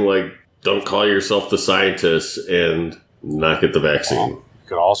saying, like, don't call yourself the scientist and not get the vaccine. You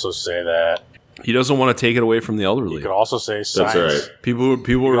could also say that. he doesn't want to take it away from the You elderly. could also say That's science. right. People You could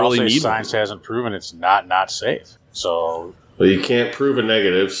really also say need science hasn't proven it's not safe. So Well, you can't prove a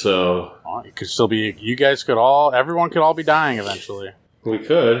negative, so it could still be. You guys everyone could all be dying eventually. we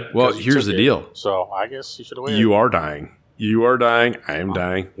could. Well, 'Cause you here's took the it. deal. So I guess you should have waited. You are dying. You are dying. I am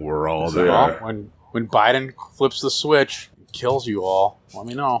dying. We're all So, dying. yeah. Well, when Biden flips the switch, kills you all. Let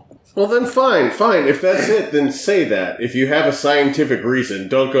me know. Well, then fine. If that's it, then say that. If you have a scientific reason,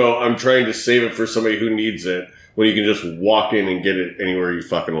 don't go, I'm trying to save it for somebody who needs it, when you can just walk in and get it anywhere you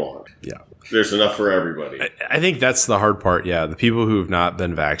fucking want. Yeah. There's enough for everybody. I think that's the hard part. Yeah, the people who have not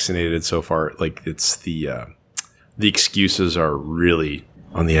been vaccinated so far, like it's the excuses are really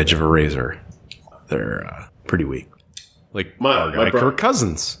on the edge of a razor. They're pretty weak. Like our guy, Kirk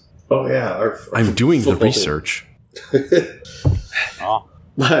Cousins. Oh, yeah. I'm doing the football research. Oh,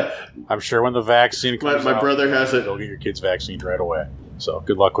 team. I'm sure when the vaccine comes My out, brother has it. go get your kids vaccinated right away. So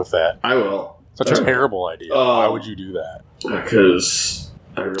good luck with that. I will. Such a terrible idea. Oh. Why would you do that? Because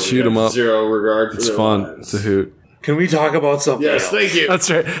I really Shoot 'em have up. zero regard for It's their fun. lives. It's a hoot. Can we talk about something? Yes, thank you. That's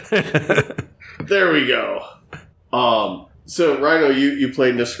right. There we go. So, Rhino, you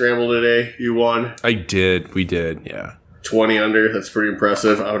played in a scramble today. You won. I did. We did. Yeah. 20 under. That's pretty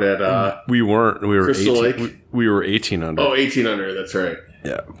impressive. Out at we weren't. We were Crystal 18. Lake? We were 18 under. Oh, 18 under. That's right.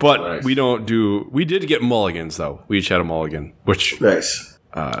 Yeah, but Nice. we don't do. We did get mulligans though. We each had a mulligan, which Nice.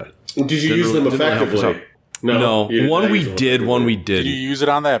 Did you use them didn't really help us effectively? no. you did One not we use them did. One we Did you did. use it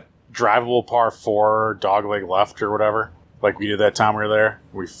on that drivable par 4 dogleg left or whatever? Like we did that time we were there?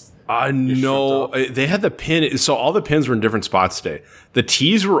 No, they had the pin. So all the pins were in different spots today. The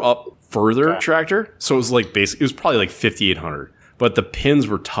tees were up further, Okay. Tractor. So it was like basically, it was probably like 5,800, but the pins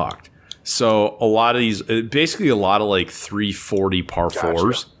were tucked. So a lot of these, basically a lot of like 340 par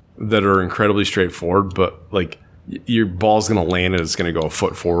fours that are incredibly straightforward, but like your ball's going to land and it's going to go a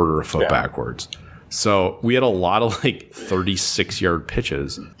foot forward or a foot backwards. So we had a lot of like 36-yard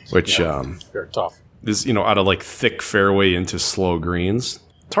pitches, which Very tough. is, out of like thick fairway into slow greens.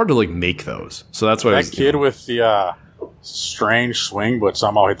 It's hard to like make those. So that's why That kid with the strange swing, but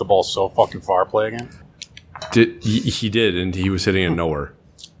somehow hit the ball so fucking far play again. he did, and he was hitting it nowhere.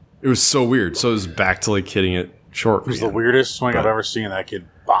 It was so weird. So it was back to like hitting it short. It was the weirdest swing I've ever seen. That kid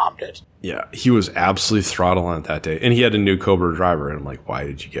bombed it. Yeah, he was absolutely throttling it that day, and he had a new Cobra driver. And I'm like, why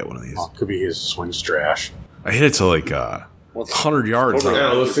did you get one of these? Oh, could be his swing's trash. I hit it to like 100 yards. Yeah,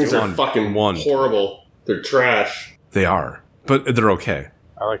 those things are on fucking one. horrible. They're trash. They are, but they're okay.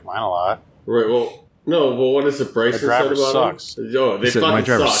 I like mine a lot. Right, well, no, well, what is it Bryson The driver said about sucks. them? Oh, they He said, fucking "My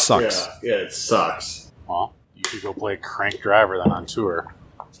driver suck." sucks. Yeah, it sucks. Well, you could go play crank driver then on tour.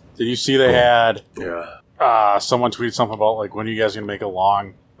 Did you see they had Yeah. someone tweeted something about like when are you guys gonna make a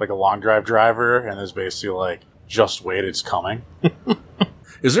long drive driver? And it's basically like just wait, it's coming.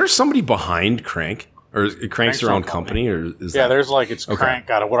 Is there somebody behind Crank, or is Crank's their Crank's own own company, or is Yeah, that, there's like it's Okay. crank.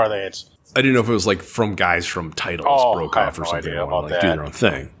 God, what are they? It's I didn't know if it was like from guys from Titles Oh, broke I off have or no something. idea and wanted to, about do that. their own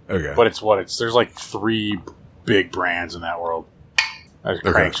thing. Okay, but it's what it's. There's like 3 big brands in that world.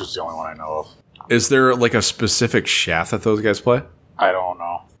 Crank's just the only one I know of. is there like a specific shaft that those guys play? I don't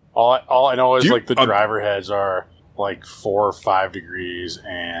know. All I know is Do you- like the driver heads are like 4 or 5 degrees,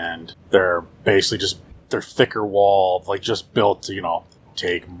 and they're basically just they're thicker walled, like just built to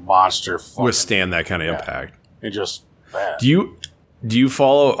take monster fucking, Withstand that kind of impact. and just that. Do you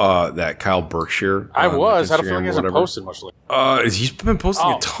follow that Kyle Berkshire? I on was. I Instagram don't feel like he or hasn't whatever? posted much lately. He's been posting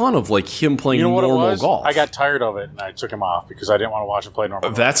Oh. a ton of like him playing You know what it normal was? golf. I got tired of it, and I took him off because I didn't want to watch him play normal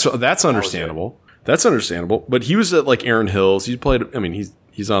golf. That's understandable. That's understandable. But he was at like Aaron Hills. He played. I mean,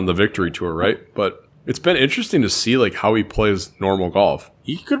 he's on the Victory Tour, right? But it's been interesting to see like how he plays normal golf.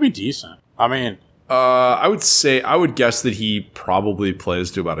 He could be decent. I mean, I would guess that he probably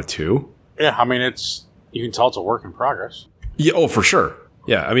plays to about a 2. yeah. I mean, you can tell it's a work in progress. Yeah. Oh, for sure.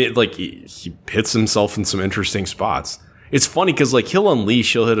 Yeah. I mean, like he hits himself in some interesting spots. It's funny because like he'll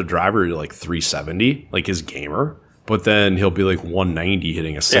hit a driver to like 370, like his gamer, but then he'll be like 190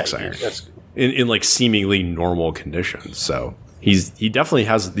 hitting a 6 iron That's in like seemingly normal conditions. So he definitely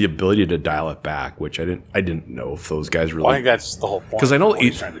has the ability to dial it back, which I didn't know if those guys really. Well, I think that's the whole point. 'Cause I know of what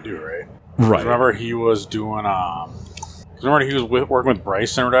he's it- trying to do, right? right. Remember he was doing remember he was working with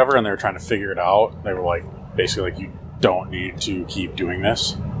Bryson or whatever, and they were trying to figure it out. They were like basically like you don't need to keep doing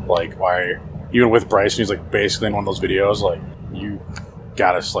this. Like why? Even with Bryson, he's like basically in one of those videos like you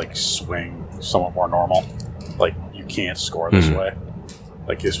gotta like swing somewhat more normal. Like you can't score this way.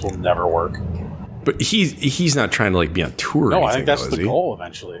 Like this will never work. But he's not trying to like be on tour. Or No, I anything, think that's though, the is he? goal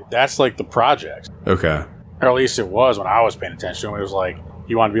eventually. That's like the project. Okay. Or at least it was when I was paying attention. It was like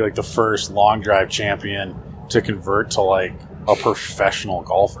he wanted to be like the first long drive champion to convert to like a professional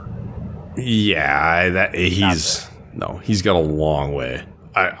golfer. Yeah, he's got a long way.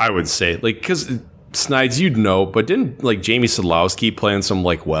 I would say, like, because Snides, you'd know, but didn't like Jamie Sadlowski playing some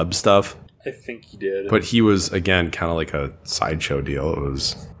like web stuff? I think he did. But he was again kind of like a sideshow deal. It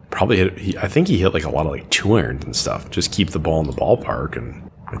was probably I think he hit like a lot of like 2 irons and stuff. Just keep the ball in the ballpark and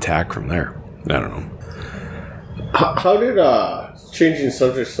attack from there. I don't know. How did changing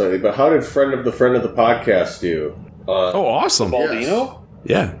subject slightly? But how did friend of the podcast do? Oh, awesome! Baldino?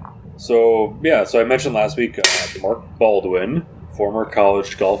 Yeah. So I mentioned last week Mark Baldwin, former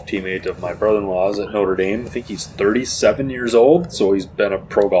college golf teammate of my brother-in-law's at Notre Dame. I think he's 37 years old, so he's been a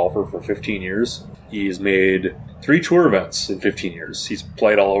pro golfer for 15 years. He's made 3 tour events in 15 years. He's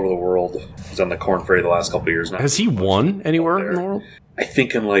played all over the world. He's on the Corn Ferry the last couple of years now. Has he won anywhere in the world? I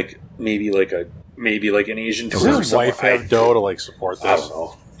think in maybe an Asian tour. Does or his something. wife have dough to like support this? I don't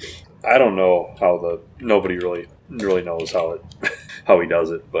know. I don't know how nobody really knows how he does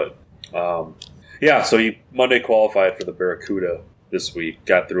it, but so he Monday qualified for the Barracuda this week,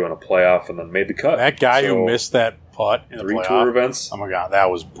 got through in a playoff, and then made the cut. That guy So, who missed that putt in the 3 playoff. tour events. Oh my god,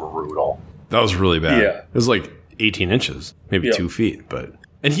 that was brutal. That was really bad. Yeah. It was like 18 inches, maybe 2 feet.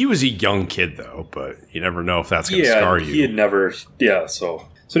 And he was a young kid, though, but you never know if that's going to scar you. He had never, so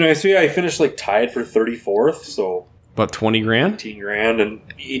anyway, I finished like tied for 34th, so. About 20 grand? 18 grand and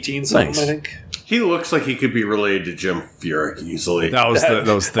 18 something, nice. I think. He looks like he could be related to Jim Furyk easily. That was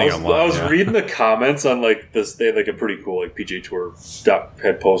the thing online. I was reading the comments on like this. They had like a pretty cool like PGA Tour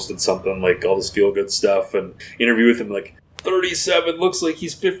had posted something like all this feel good stuff and interview with him like 37 looks like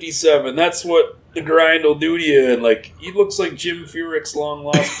he's 57. That's what the grind will do to you. And like he looks like Jim Furyk's long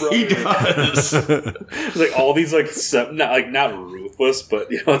lost brother. He does. It's like all these like not ruthless, but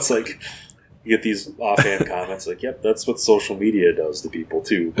it's like you get these offhand comments like, "Yep, that's what social media does to people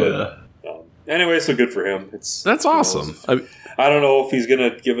too." But. Yeah. Anyway, so good for him. That's awesome. I don't know if he's going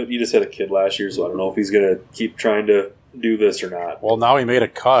to give it. He just had a kid last year, so I don't know if he's going to keep trying to do this or not. Well, now he made a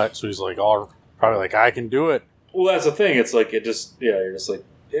cut, so he's like, probably like, I can do it. Well, that's the thing. It's like, you're just like,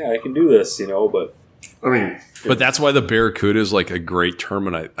 yeah, I can do this, but. I mean. But that's why the Barracuda is like a great term,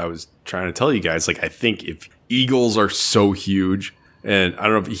 and I was trying to tell you guys, like, I think if Eagles are so huge, and I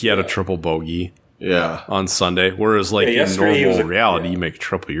don't know if he had a triple bogey. Yeah, on Sunday. Whereas, like in normal reality, you make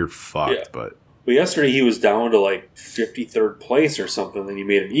triple, you're fucked. Yeah. But yesterday he was down to like 53rd place or something. Then he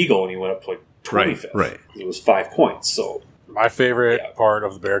made an eagle and he went up to like 25th. Right. It was 5 points. So my favorite part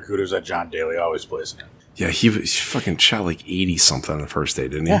of the Barracuda is that John Daly always plays it. Yeah, he fucking shot like 80 something on the first day,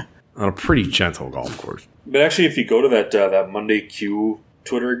 didn't he? Yeah, on a pretty gentle golf course. But actually, if you go to that Monday Q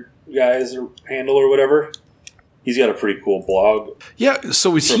Twitter guys or handle or whatever. He's got a pretty cool blog. Yeah, so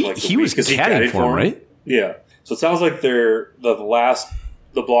was he was caddying for him, right? Yeah. So it sounds like the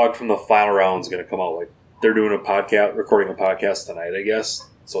blog from the final round is going to come out. Like they're doing recording a podcast tonight, I guess.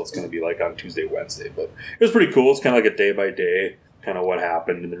 So it's going to be like on Tuesday, Wednesday. But it was pretty cool. It's kind of like a day by day, kind of what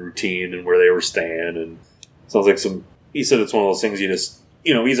happened and the routine and where they were staying. And sounds like he said it's one of those things you just,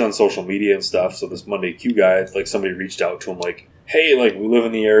 he's on social media and stuff. So this Monday Q guy, like somebody reached out to him like, hey, like we live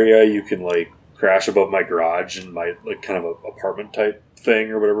in the area. You can like crash above my garage and my like kind of a apartment type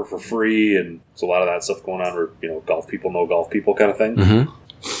thing or whatever for free, and so a lot of that stuff going on where golf people know golf people kind of thing.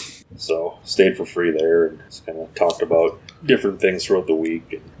 Mm-hmm. So stayed for free there and just kind of talked about different things throughout the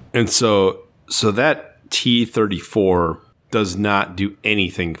week. And so that T34 does not do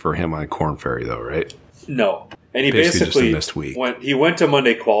anything for him on Korn Ferry though, right? No. And he basically missed week. When he went to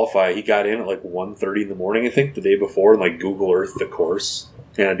Monday qualify, he got in at like 1:30 in the morning, I think, the day before, and like Google Earth the course.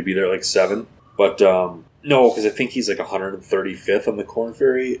 He had to be there at like 7. But no, because I think he's like 135th on the Korn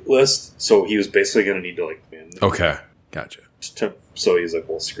Ferry list, so he was basically going to need to like win. Okay, gotcha. So he's like,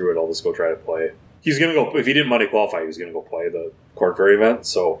 well, screw it, I'll just go try to play. He's going to go, if he didn't Monday qualify, he was going to go play the Korn Ferry event,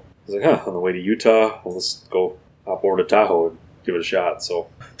 so he's like, on the way to Utah, well, let's go hop over to Tahoe and give it a shot. So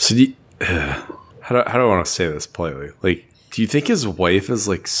how do I want to say this politely? Like, do you think his wife is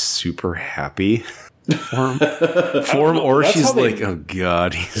like super happy for him, or she's like, oh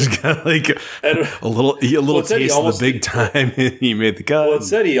god, he's got like a little taste of the big time, and he made the cut. Well, it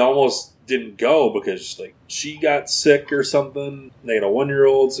said he almost didn't go because like she got sick or something. They had a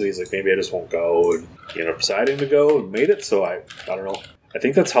 1-year-old, so he's like, maybe I just won't go, and he ended up deciding to go and made it. So I don't know. I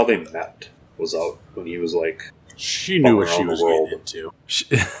think that's how they met. Was out when he was like, she knew what she was getting into.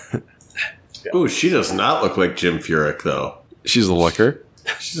 Yeah. Ooh, she does not look like Jim Furyk though. She's a looker.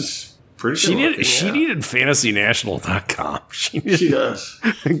 She's just. She needed FantasyNational.com. She does.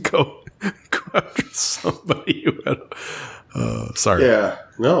 go after somebody who had. Sorry. Yeah.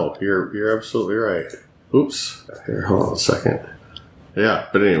 No, you're absolutely right. Oops. Here, hold on a second. Yeah,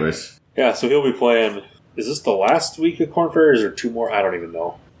 but anyways. Yeah, so he'll be playing. Is this the last week of Korn Ferry, or is there 2 more? I don't even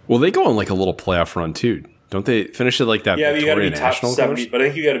know. Well, they go on like a little playoff run too. Don't they finish it like that? Yeah, you got to be top National 70. Course? But I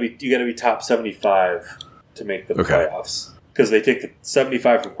think you got to be top 75 to make the playoffs. Because they take the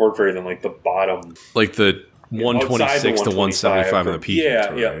 75 from Korn Ferry, then like the bottom, like the 126 to 175 in the PGA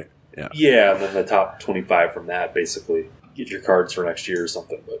Tour, right? Yeah, and then the top 25 from that basically get your cards for next year or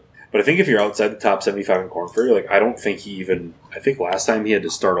something. But I think if you're outside the top 75 in Korn Ferry, like I don't think I think last time he had to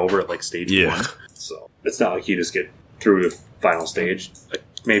start over at like stage 1. So it's not like you just get through the final stage. Like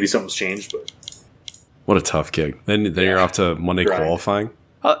maybe something's changed, but what a tough gig. Then you're off to Monday qualifying.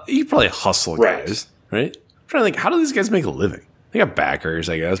 You probably hustle guys, right? I'm trying to think, how do these guys make a living? They got backers,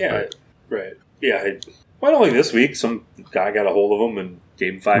 I guess. Yeah, right. Yeah, well, only this week, some guy got a hold of him and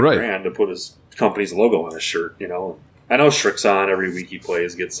gave him $5,000 to put his company's logo on his shirt. I know Shrixon every week he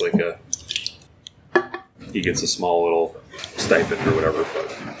plays gets like a small little stipend or whatever,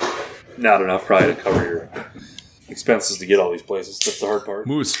 but not enough probably to cover your expenses to get all these places. That's the hard part.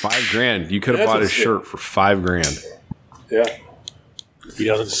 Moose, $5,000. You could have bought his shirt for $5,000. Yeah, he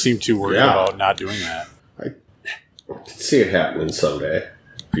doesn't seem too worried about not doing that. I see it happening someday.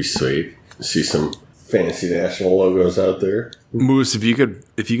 Be sweet to see some fancy national logos out there. Moose, if you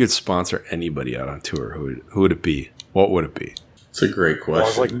could sponsor anybody out on tour, who would it be? What would it be? It's a great question.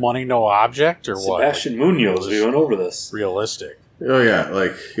 Was like money no object or what? Sebastian Munoz. We went over this. Realistic. Oh yeah,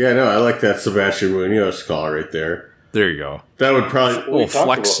 I like that Sebastian Munoz call right there. There you go. That would probably Well,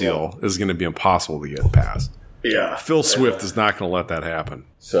 Flex Seal is going to be impossible to get past. Yeah. Phil Swift is not going to let that happen.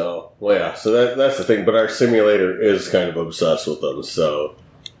 So that's the thing. But our simulator is kind of obsessed with them, so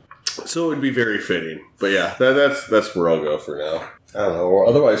it would be very fitting. But yeah, that's where I'll go for now. I don't know. Or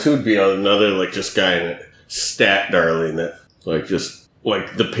otherwise, who would be another like just guy in it? Stat darling that like just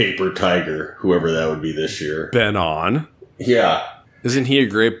like the paper tiger, whoever that would be this year. Ben On. Yeah. Isn't he a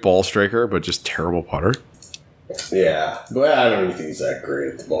great ball striker, but just terrible putter? Yeah, but I don't even think he's that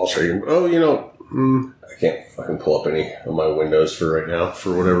great at the ball striking. Oh, I can't fucking pull up any of my windows for right now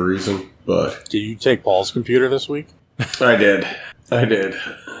for whatever reason. But Did you take Paul's computer this week? I did.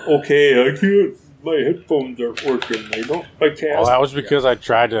 Okay, I can't. My headphones aren't working. I can't. Well, that was because I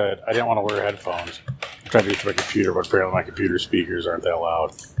didn't want to wear headphones. I tried to do it through my computer, but apparently my computer speakers aren't that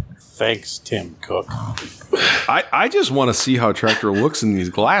loud. Thanks, Tim Cook. I just want to see how Tractor looks in these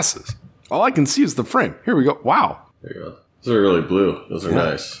glasses. All I can see is the frame. Here we go. Wow. There you go. Those are really blue. Those are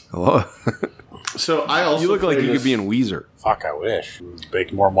nice. Hello. So I also You look like played you this- could be in Weezer. Fuck, I wish.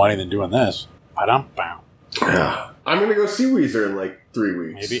 Making more money than doing this. Ba-dum-bum. Yeah. I'm gonna go see Weezer in like 3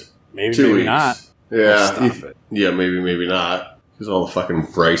 weeks. Maybe 2 weeks. not. Yeah. Stop it. Yeah, maybe not. There's all the fucking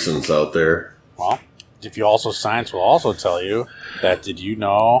Brysons out there. Well, if you also science will also tell you that did you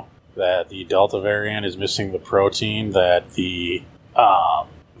know that the Delta variant is missing the protein that the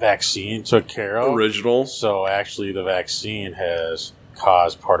vaccine took care of? Original. So actually the vaccine has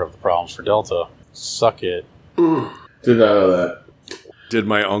caused part of the problems for Delta. Suck it. Did not know that. Did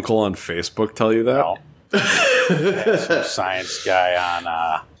my uncle on Facebook tell you that? No. Some science guy on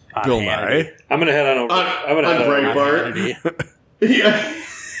Bill Hannity. Nye? I'm gonna head on over. I'm gonna on head on over. Breitbart. Hannity. Yeah.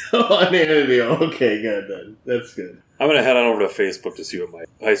 On Hannity. Okay, good then. That's good. I'm gonna head on over to Facebook to see what my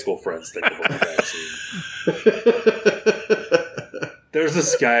high school friends think about the vaccine. There's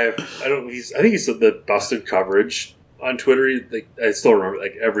this guy. I think he's the busted coverage on Twitter. I still remember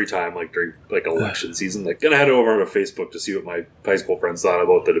every time during election season. Gonna head over to Facebook to see what my high school friends thought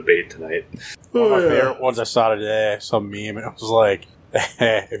about the debate tonight. One of my favorite ones I saw today, some meme, and it was like,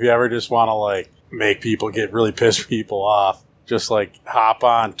 if you ever just want to make people get really pissed people off, just hop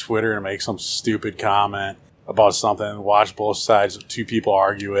on Twitter and make some stupid comment about something and watch both sides of two people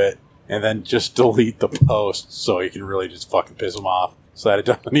argue it, and then just delete the post so you can really just fucking piss them off so that it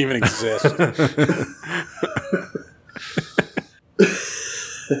doesn't even exist.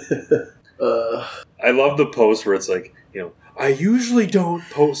 I love the post where it's I usually don't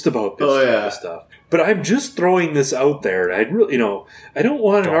post about this type of stuff, but I'm just throwing this out there. And I'd really, I don't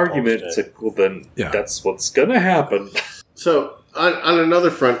want an argument. It's well, then that's what's gonna happen. So on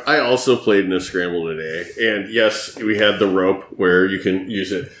another front, I also played in a scramble today, and yes, we had the rope where you can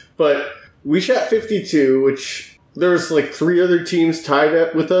use it, but we shot 52, which there's 3 other teams tied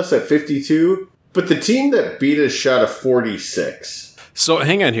up with us at 52, but the team that beat us shot a 46. So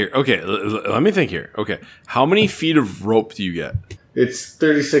hang on here. Okay, let me think here. Okay, how many feet of rope do you get? It's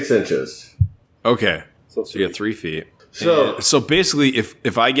 36 inches. Okay, So you get 3 feet. So So basically,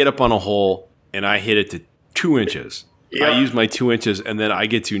 if I get up on a hole and I hit it to 2 inches, I use my 2 inches, and then I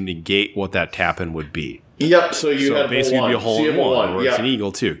get to negate what that tap-in would be. Yep, so you had basically one. be a hole So you in have one, or Yep. it's an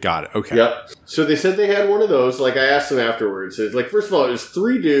eagle too. Got it. Okay. Yep. So they said they had one of those. I asked them afterwards. It's first of all, it was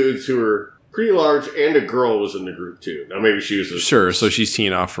 3 dudes who were pretty large, and a girl was in the group too. Now maybe she was Sure. So she's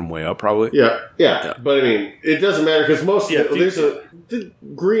teeing off from way up, probably. Yeah. But I mean, it doesn't matter because most the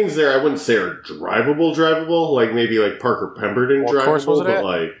greens there. I wouldn't say are drivable. Maybe Parker Pemberton What course was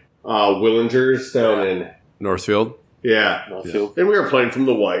drivable, it but Willinger's down in Northfield. Northfield. and we were playing from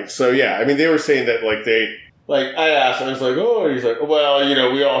the white. So yeah, I mean they were saying that they. I asked him, I was he's like, well,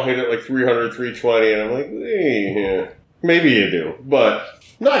 we all hit it 300, 320, and I'm yeah, maybe you do, but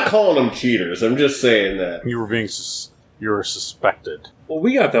not calling them cheaters. I'm just saying that. You were suspected. Well,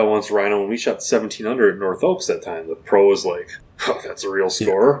 we got that once, Rhino, when we shot 1700 at North Oaks that time. The pro was that's a real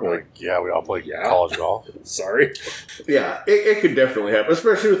score. Yeah, we all play college golf. Sorry. Yeah, it could definitely happen,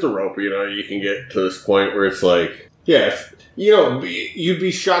 especially with the rope. You can get to this point where it's you'd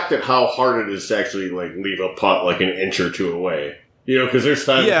be shocked at how hard it is to actually leave a putt an inch or two away. Because there's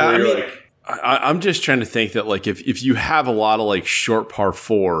times where you're I'm just trying to think that if you have a lot of short par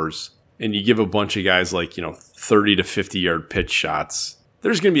fours and you give a bunch of guys 30 to 50 yard pitch shots,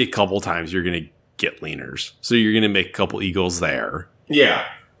 there's going to be a couple times you're going to get leaners. So you're going to make a couple eagles there. Yeah.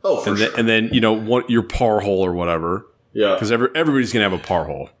 Oh, for sure. And then your par hole or whatever, Yeah. Because everybody's going to have a par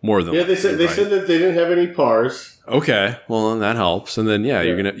hole more than Yeah, they said that they didn't have any pars. Okay, well then that helps, and then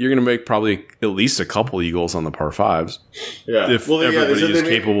you're gonna make probably at least a couple eagles on the par fives. Yeah, if everybody is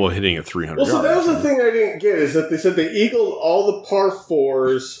capable of hitting at 300. Well, so that was the thing I didn't get is that they said they eagled all the par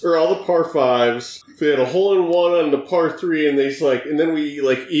fours or all the par fives. They had a hole in one on the par three, and and then we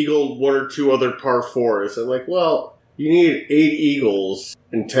eagled one or two other par fours. I'm like, well, you need 8 eagles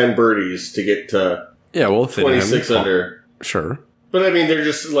and 10 birdies to get to 26 under. Sure, but I mean they're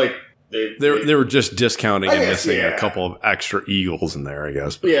just like. They were just discounting and missing a couple of extra eagles in there, I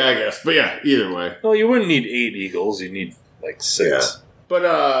guess. But. Yeah, I guess. But yeah, either way. Well, you wouldn't need 8 eagles. You need 6. Yeah. But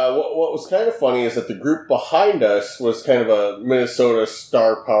what was kind of funny is that the group behind us was kind of a Minnesota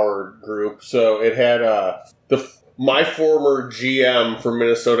star-powered group. So it had my former GM for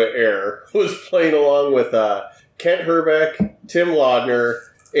Minnesota Air was playing along with Kent Herbeck, Tim Laudner,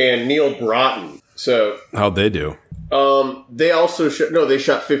 and Neil Broughton. So how'd they do? They also they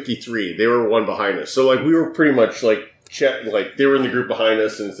shot 53. They were one behind us. So we were pretty much they were in the group behind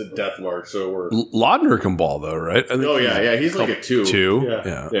us, and it's a death march. So we're Laudner can ball though, right? I think he's like a 2. 2,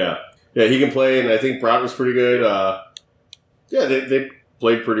 yeah. He can play, and I think Broughton's pretty good. They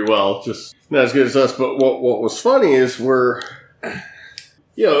played pretty well, just not as good as us. But what was funny is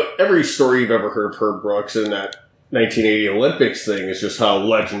every story you've ever heard of Herb Brooks in that 1980 Olympics thing is just how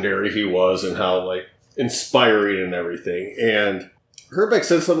legendary he was and how inspiring and everything. And Herbeck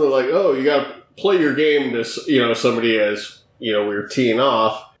said something like, "Oh, you got to play your game to somebody as we were teeing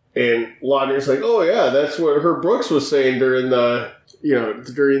off." And Laudner's like, "Oh yeah, that's what Herb Brooks was saying during the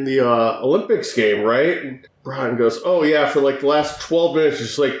Olympics game, right?" And Brian goes, "Oh yeah, for the last 12 minutes,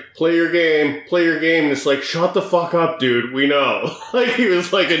 just play your game. And it's shut the fuck up, dude. We know." He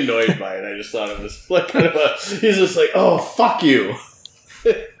was annoyed by it. I just thought it was kind of he's just "Oh fuck you."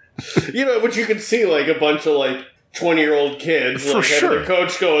 But you can see a bunch of 20-year-old kids for sure. The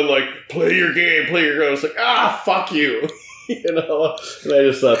coach going play your game. It's fuck you. And I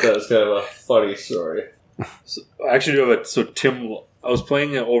just thought that was kind of a funny story. So, I actually do have Tim. I was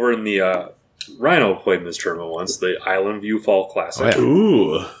playing over in the Rhino played in this tournament once, the Island View Fall Classic. Oh, yeah.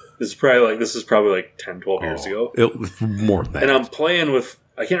 Ooh, this is probably 10, 12 years ago. More than that. And I'm playing with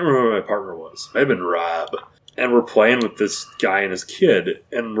I can't remember who my partner was. It might have been Rob. And we're playing with this guy and his kid,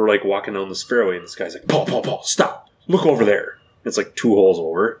 and we're walking down this fairway, and this guy's like, Paul, stop. Look over there. It's 2 holes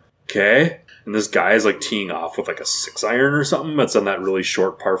over. Okay. And this guy is teeing off with a 6-iron or something that's on that really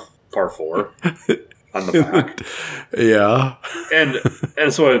short par 4 on the back. Yeah.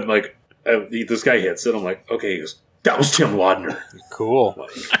 And so this guy hits it. I'm like, okay, he goes, that was Tim Laudner. Cool.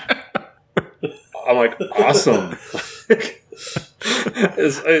 I'm like, awesome.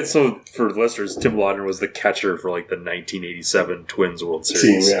 So for listeners, Tim Laudner was the catcher for the 1987 Twins World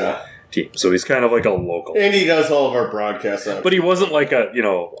Series team. So he's kind of a local, and he does all of our broadcasts. But he wasn't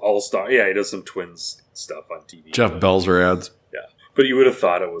all-star. Yeah, he does some Twins stuff on TV. Jeff Belzer ads. Yeah, but you would have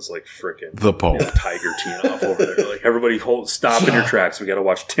thought it was frickin' the Pope Tiger teeing off over there. Everybody stop in your tracks. We got to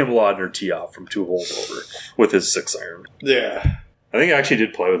watch Tim Laudner tee off from 2 holes over with his 6-iron. Yeah, I think I actually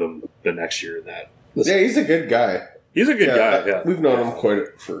did play with him the next year in that. Yeah, he's a good guy. He's a good guy, yeah. We've known him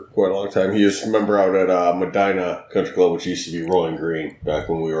for quite a long time. He was a member out at Medina Country Club, which used to be Rolling Green back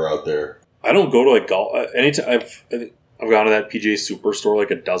when we were out there. I don't go to golf. Anytime I've gone to that PGA Superstore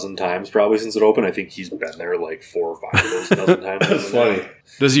a dozen times probably since it opened. I think he's been there 4 or 5 of those dozen times. That's funny.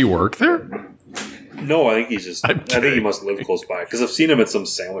 Does he work there? No, I think he's just. I think he must live close by because I've seen him at some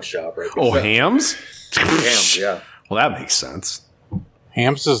sandwich shop right. Oh, Hams. Hams, yeah. Well, that makes sense.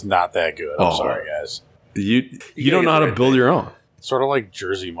 Hams is not that good. I'm sorry, guys. You don't know how to build your own. Sort of like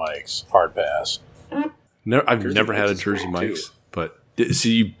Jersey Mike's hard pass. No, I've never had a Jersey Mike's, but so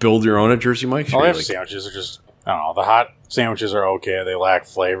you build your own at Jersey Mike's? All they have sandwiches are just I don't know. The hot sandwiches are okay. They lack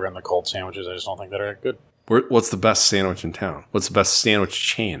flavor, and the cold sandwiches I just don't think they're good. What's the best sandwich in town? What's the best sandwich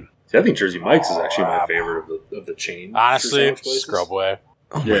chain? See, I think Jersey Mike's is actually my favorite of the chain. Honestly, Scrubway.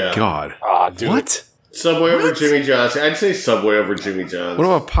 Oh my god! Dude. What? Subway over Jimmy John's. I'd say Subway over Jimmy John's. What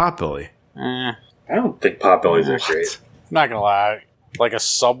about Potbelly? I don't think Potbelly's that great. I'm not gonna lie. A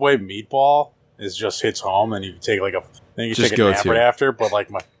Subway meatball just hits home, and you can take then you take a nap right after. But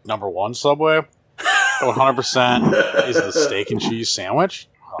my number one Subway, 100% is the steak and cheese sandwich.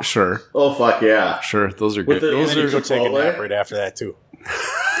 Sure. Oh fuck yeah! Sure, those are good. Those are go take a nap right after that too.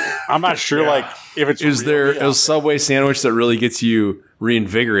 I'm not sure. If it's is there a Subway sandwich that really gets you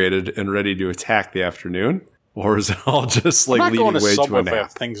reinvigorated and ready to attack the afternoon, or is it all just leading way to a nap? I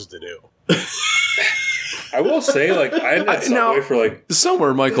have things to do. I will say, I had Subway for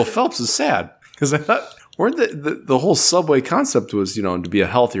somewhere Michael Phelps is sad because I thought the whole Subway concept was to be a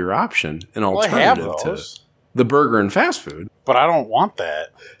healthier option, an alternative to. the burger and fast food. But I don't want that.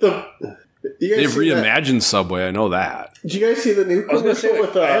 They've reimagined Subway. I know that. Did you guys see the new commercial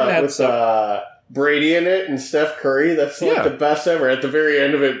with Brady in it and Steph Curry? That's like the best ever. At the very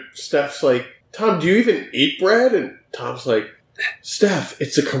end of it, Steph's like, Tom, do you even eat bread? And Tom's like, Steph,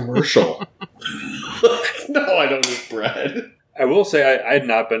 it's a commercial. No, I don't eat bread. I will say I had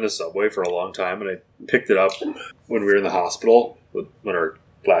not been to Subway for a long time, and I picked it up when we were in the hospital when our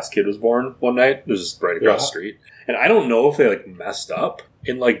last kid was born one night. It was just right across the street. And I don't know if they like messed up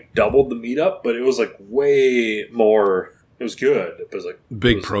and like doubled the meat up, but it was like way more. It was good. It was like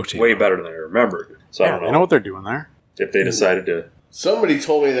big protein. Way better than I remembered. So I don't know. I know what they're doing there. If they decided to. Somebody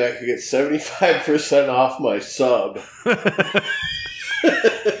told me that I could get 75% off my sub.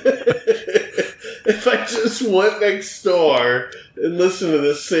 If I just went next door and listened to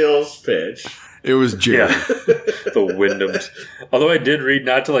this sales pitch. It was Jerry. Yeah. The Wyndhams. Although I did read,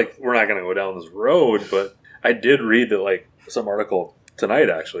 not to like, we're not going to go down this road, but I did read that like some article tonight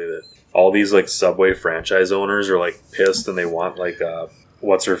actually that all these like Subway franchise owners are like pissed and they want like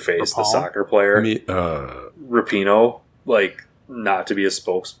what's her face, the soccer player, Rapinoe, like not to be a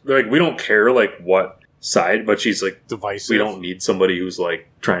spokesperson. Like we don't care like what side, but she's like divisive. We don't need somebody who's like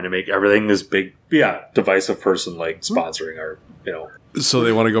trying to make everything this big, divisive person like sponsoring our, So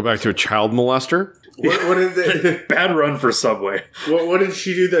they want to go back to a child molester? What did they? Bad run for Subway. What did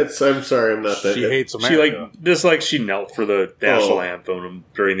she do? I'm sorry, I'm not that. She hates America. She knelt for the national anthem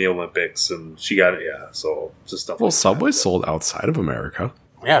during the Olympics, and she got it. Yeah, so just stuff. Well, Subway sold outside of America.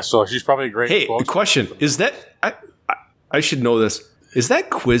 Yeah, so she's probably a great. Hey, question: is that I should know this? Is that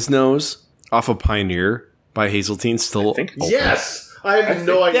Quiznos off of Pioneer by Hazeltine still open? Yes. I have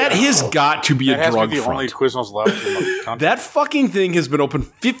no idea. That has got to be a drug front. The only Quiznos left in the country. That fucking thing has been open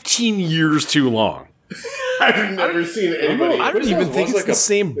 15 years too long. I've never seen anybody. I don't even think it's the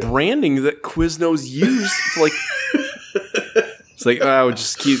same branding that Quiznos used. It's like,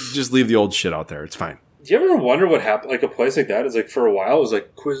 just leave the old shit out there. It's fine. Do you ever wonder what happened? Like a place like that is like for a while it was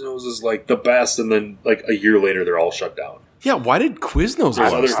like Quiznos is like the best, and then like a year later they're all shut down. Yeah, why did Quiznos?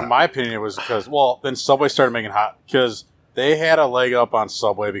 In my opinion, it was because then Subway started making hot because they had a leg up on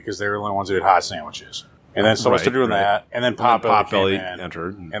Subway because they were the only ones who did hot sandwiches. And then Subway started doing that, and then Potbelly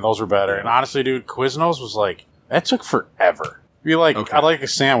entered, and those were better. And honestly, dude, Quiznos was like that took forever. Be like, I'd like a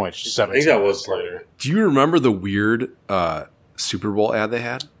sandwich. 17 minutes later. Do you remember the weird Super Bowl ad they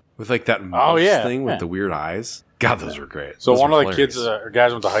had with like that mouse thing with the weird eyes? God, those were great. So one of the kids or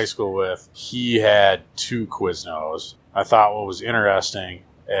guys I went to high school with, he had 2 Quiznos. I thought what was interesting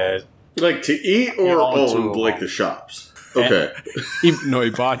is like to eat or own like the shops. Okay. He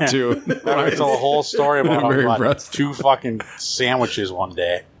bought 2. It's a whole story about how he bought 2 fucking sandwiches one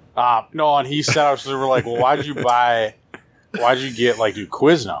day. And he said, we were like, well, why'd you get like 2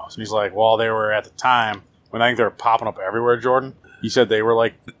 Quiznos? And he's like, well, they were at the time when I think they were popping up everywhere, Jordan. He said they were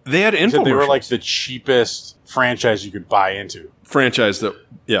like they had infomercials. They were like the cheapest franchise you could buy into. Franchise that,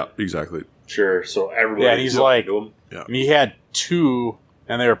 yeah, exactly. Sure. So everybody. Yeah, and he's like, and he had 2,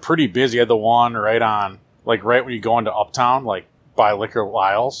 and they were pretty busy. He had the one right on, like right when you go into Uptown, like by Liquor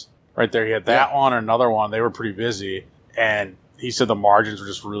Lyles, right there. He had that one and another one. They were pretty busy, and he said the margins were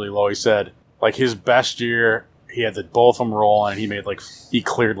just really low. He said like his best year, he had both of them rolling, and he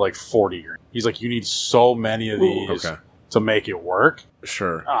cleared like 40. He's like, you need so many of these. To make it work.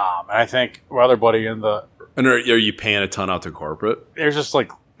 Sure. And I think my other buddy And are you paying a ton out to corporate? There's just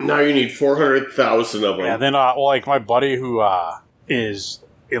like... Now you need 400,000 of them. Yeah, then like my buddy who is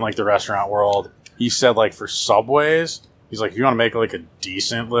in like the restaurant world, he said like for Subways, he's like, if you want to make like a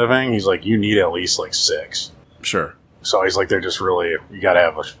decent living, he's like, you need at least like 6. Sure. So he's like, they're just really, you got to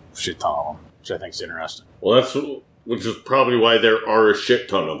have a shit ton of them, which I think is interesting. Well, which is probably why there are a shit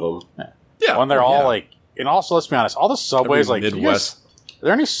ton of them. Yeah. When they're all like... And also, let's be honest, all the Subways, like, Midwest. Are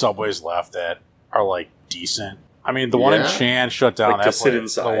there any Subways left that are, like, decent? I mean, the one in Chan shut down. Like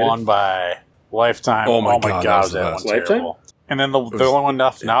the one by Lifetime. Oh my God, was that one terrible. And then the only one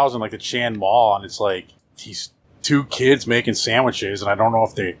left now is in, like, the Chan Mall, and it's, like, these 2 kids making sandwiches, and I don't know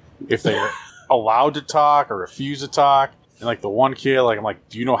if they're allowed to talk or refuse to talk. And, like, the one kid, like, I'm like,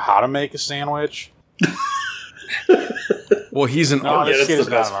 do you know how to make a sandwich? Well, he's an artist. Yeah, that's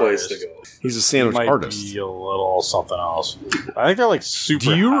the best place to go. He's a sandwich artist. Be a little something else. I think they're like super.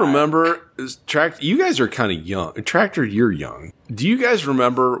 Do you high. remember? You guys are kind of young. Tractor, you're young. Do you guys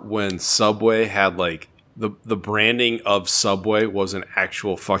remember when Subway had like the branding of Subway was an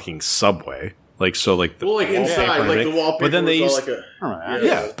actual fucking Subway? Like so, like the inside, like the wallpaper. But then they used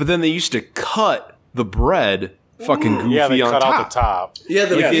but then they used to cut the bread fucking goofy Yeah, they on cut top. out the top. Yeah,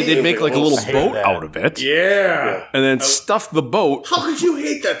 They'd make like a little I hate boat that. out of it. Yeah. And then stuff the boat. How could you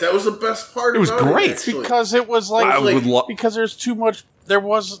hate that? That was the best part. It was about great. actually. Because it was like, I would because there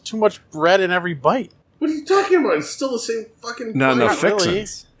was too much bread in every bite. What are you talking about? It's still the same fucking. not enough Not really.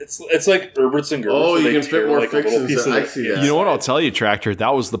 fixins. It's like Herbert's and Gerber's. Oh, where you they can fit tear, more like, a little fixins. piece of I see that. You know what I'll tell you, Tractor?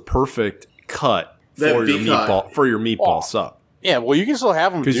 That was the perfect cut That for your V-cut. meatball sub. Yeah, well, you can still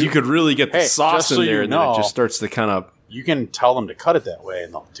have them Because you could really get the Hey, sauce just in so there, you and then know- it just starts to kind of. You can tell them to cut it that way,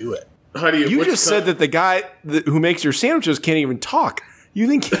 and they'll do it. How do you? You which just said that the guy who makes your sandwiches can't even talk. You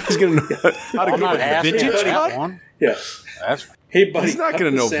think he's going to know how to I'm go not with asking vintage for that cut? one. Yeah. That's Hey, buddy, He's not cut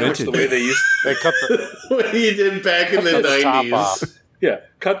gonna the know sandwich vintage. The way they used. they cut the what you did back in the cut the top 90s. off. Yeah,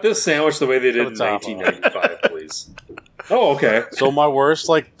 cut this sandwich the way they did in Cut the top off. 1995, please. Oh, okay. So my worst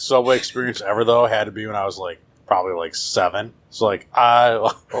like Subway experience ever though had to be when I was like probably like 7. So like I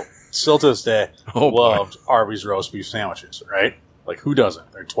still to this day Oh, boy. loved Arby's roast beef sandwiches. Right? Like who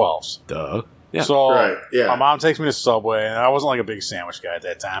doesn't? They're 12s. Duh. Yeah. So Right, yeah. my mom takes me to Subway, and I wasn't like a big sandwich guy at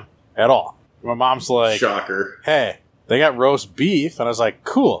that time at all. My mom's like, Shocker. "Hey, they got roast beef," and I was like,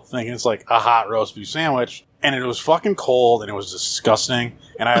 "Cool," thinking it's like a hot roast beef sandwich. And it was fucking cold, and it was disgusting.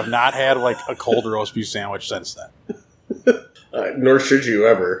 And I have not had like a cold roast beef sandwich since then. Nor should you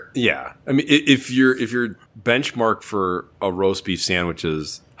ever. Yeah. I mean, if your benchmark for a roast beef sandwich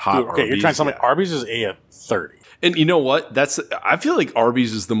is hot Dude, okay, Arby's, you're trying to tell me yeah. Arby's is a 30. And you know what? I feel like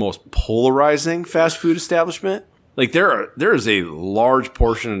Arby's is the most polarizing fast food establishment. Like there is a large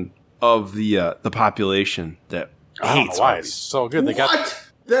portion of the population that I don't hates know why Arby's. it's so good. They What? got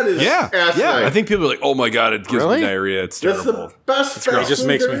That is Yeah. asinine. I think people are like, "Oh my god, it gives Really? me diarrhea. It's that's terrible." the best. It fast just food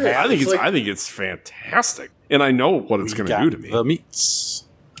makes me there is. happy. I think it's fantastic, and I know what it's going to do to me. the meats.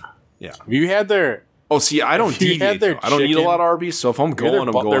 Yeah. Have you had their Oh, see, I don't If you had deviate. their Though. I don't eat a chicken- lot of Arby's, so if I'm going,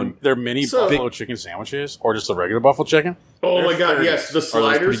 I'm going. their mini So- buffalo chicken sandwiches or just the regular buffalo chicken? Oh They're my god, 30. yes, the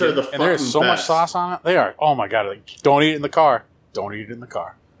sliders pretty are the good? fucking And there's so much best. sauce on it. They are. Oh my god! Like, don't eat it in the car. Don't eat it in the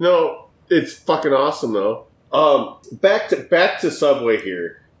car. No, it's fucking awesome though. Back to Subway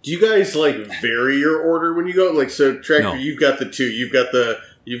here. Do you guys like vary your order when you go? Like, so Tractor, No. you've got the two. You've got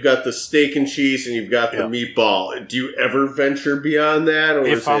the steak and cheese, and you've got the Yeah. meatball. Do you ever venture beyond that? Or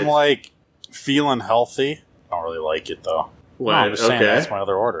If is I'm it, like feeling healthy, I don't really like it though. what? No, I'm just saying Okay. that's my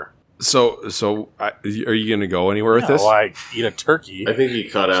other order. So are you going to go anywhere with Yeah, this? well, I eat a turkey. I think he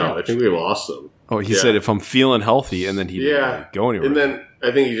cut out. I think we lost him. Oh, he Yeah. said if I'm feeling healthy, and then he didn't Yeah. really go anywhere. And then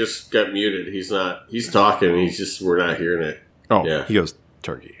I think he just got muted. He's not. He's talking. He's just. We're not hearing it. oh, yeah. he goes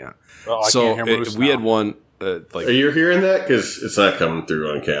turkey. Yeah. Oh, I So can't hear Moose we now. had one like Are you hearing that? Because it's not coming through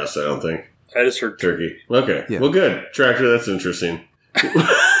on cast. I don't think. I just heard Turkey. Okay. Yeah. Well, good. Tractor. That's interesting.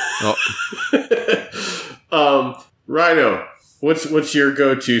 Rhino. What's your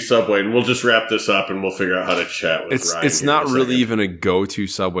go-to Subway? And we'll just wrap this up, and we'll figure out how to chat with Ryan. it's here not in a really second. even a go-to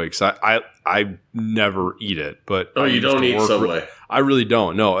Subway because I never eat it. But Oh, I you used don't to eat work Subway. I really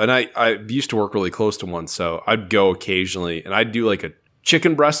don't. No, and I used to work really close to one, so I'd go occasionally, and I'd do like a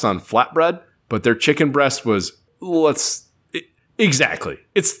chicken breast on flatbread. But their chicken breast was exactly.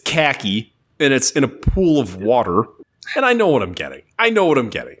 It's khaki, and it's in a pool of water. And I know what I'm getting.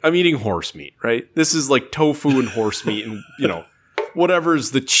 I'm eating horse meat, right? This is like tofu and horse meat, and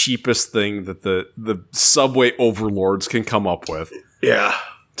whatever's the cheapest thing that the Subway overlords can come up with Yeah.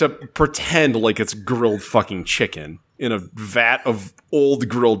 to pretend like it's grilled fucking chicken in a vat of old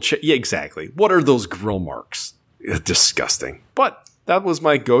grilled chicken. Yeah, exactly. What are those grill marks? Disgusting. But that was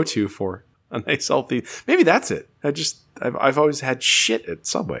my go-to for a nice healthy. Maybe that's it. I've always had shit at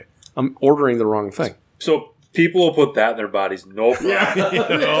Subway. I'm ordering the wrong thing. So people will put that in their bodies. No problem. Yeah.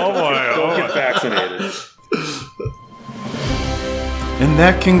 Don't get vaccinated. And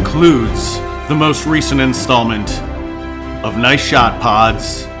that concludes the most recent installment of Nice Shot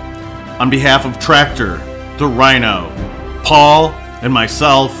Pods. On behalf of Tractor, the Rhino, Paul, and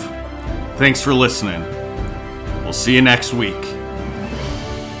myself, thanks for listening. We'll see you next week.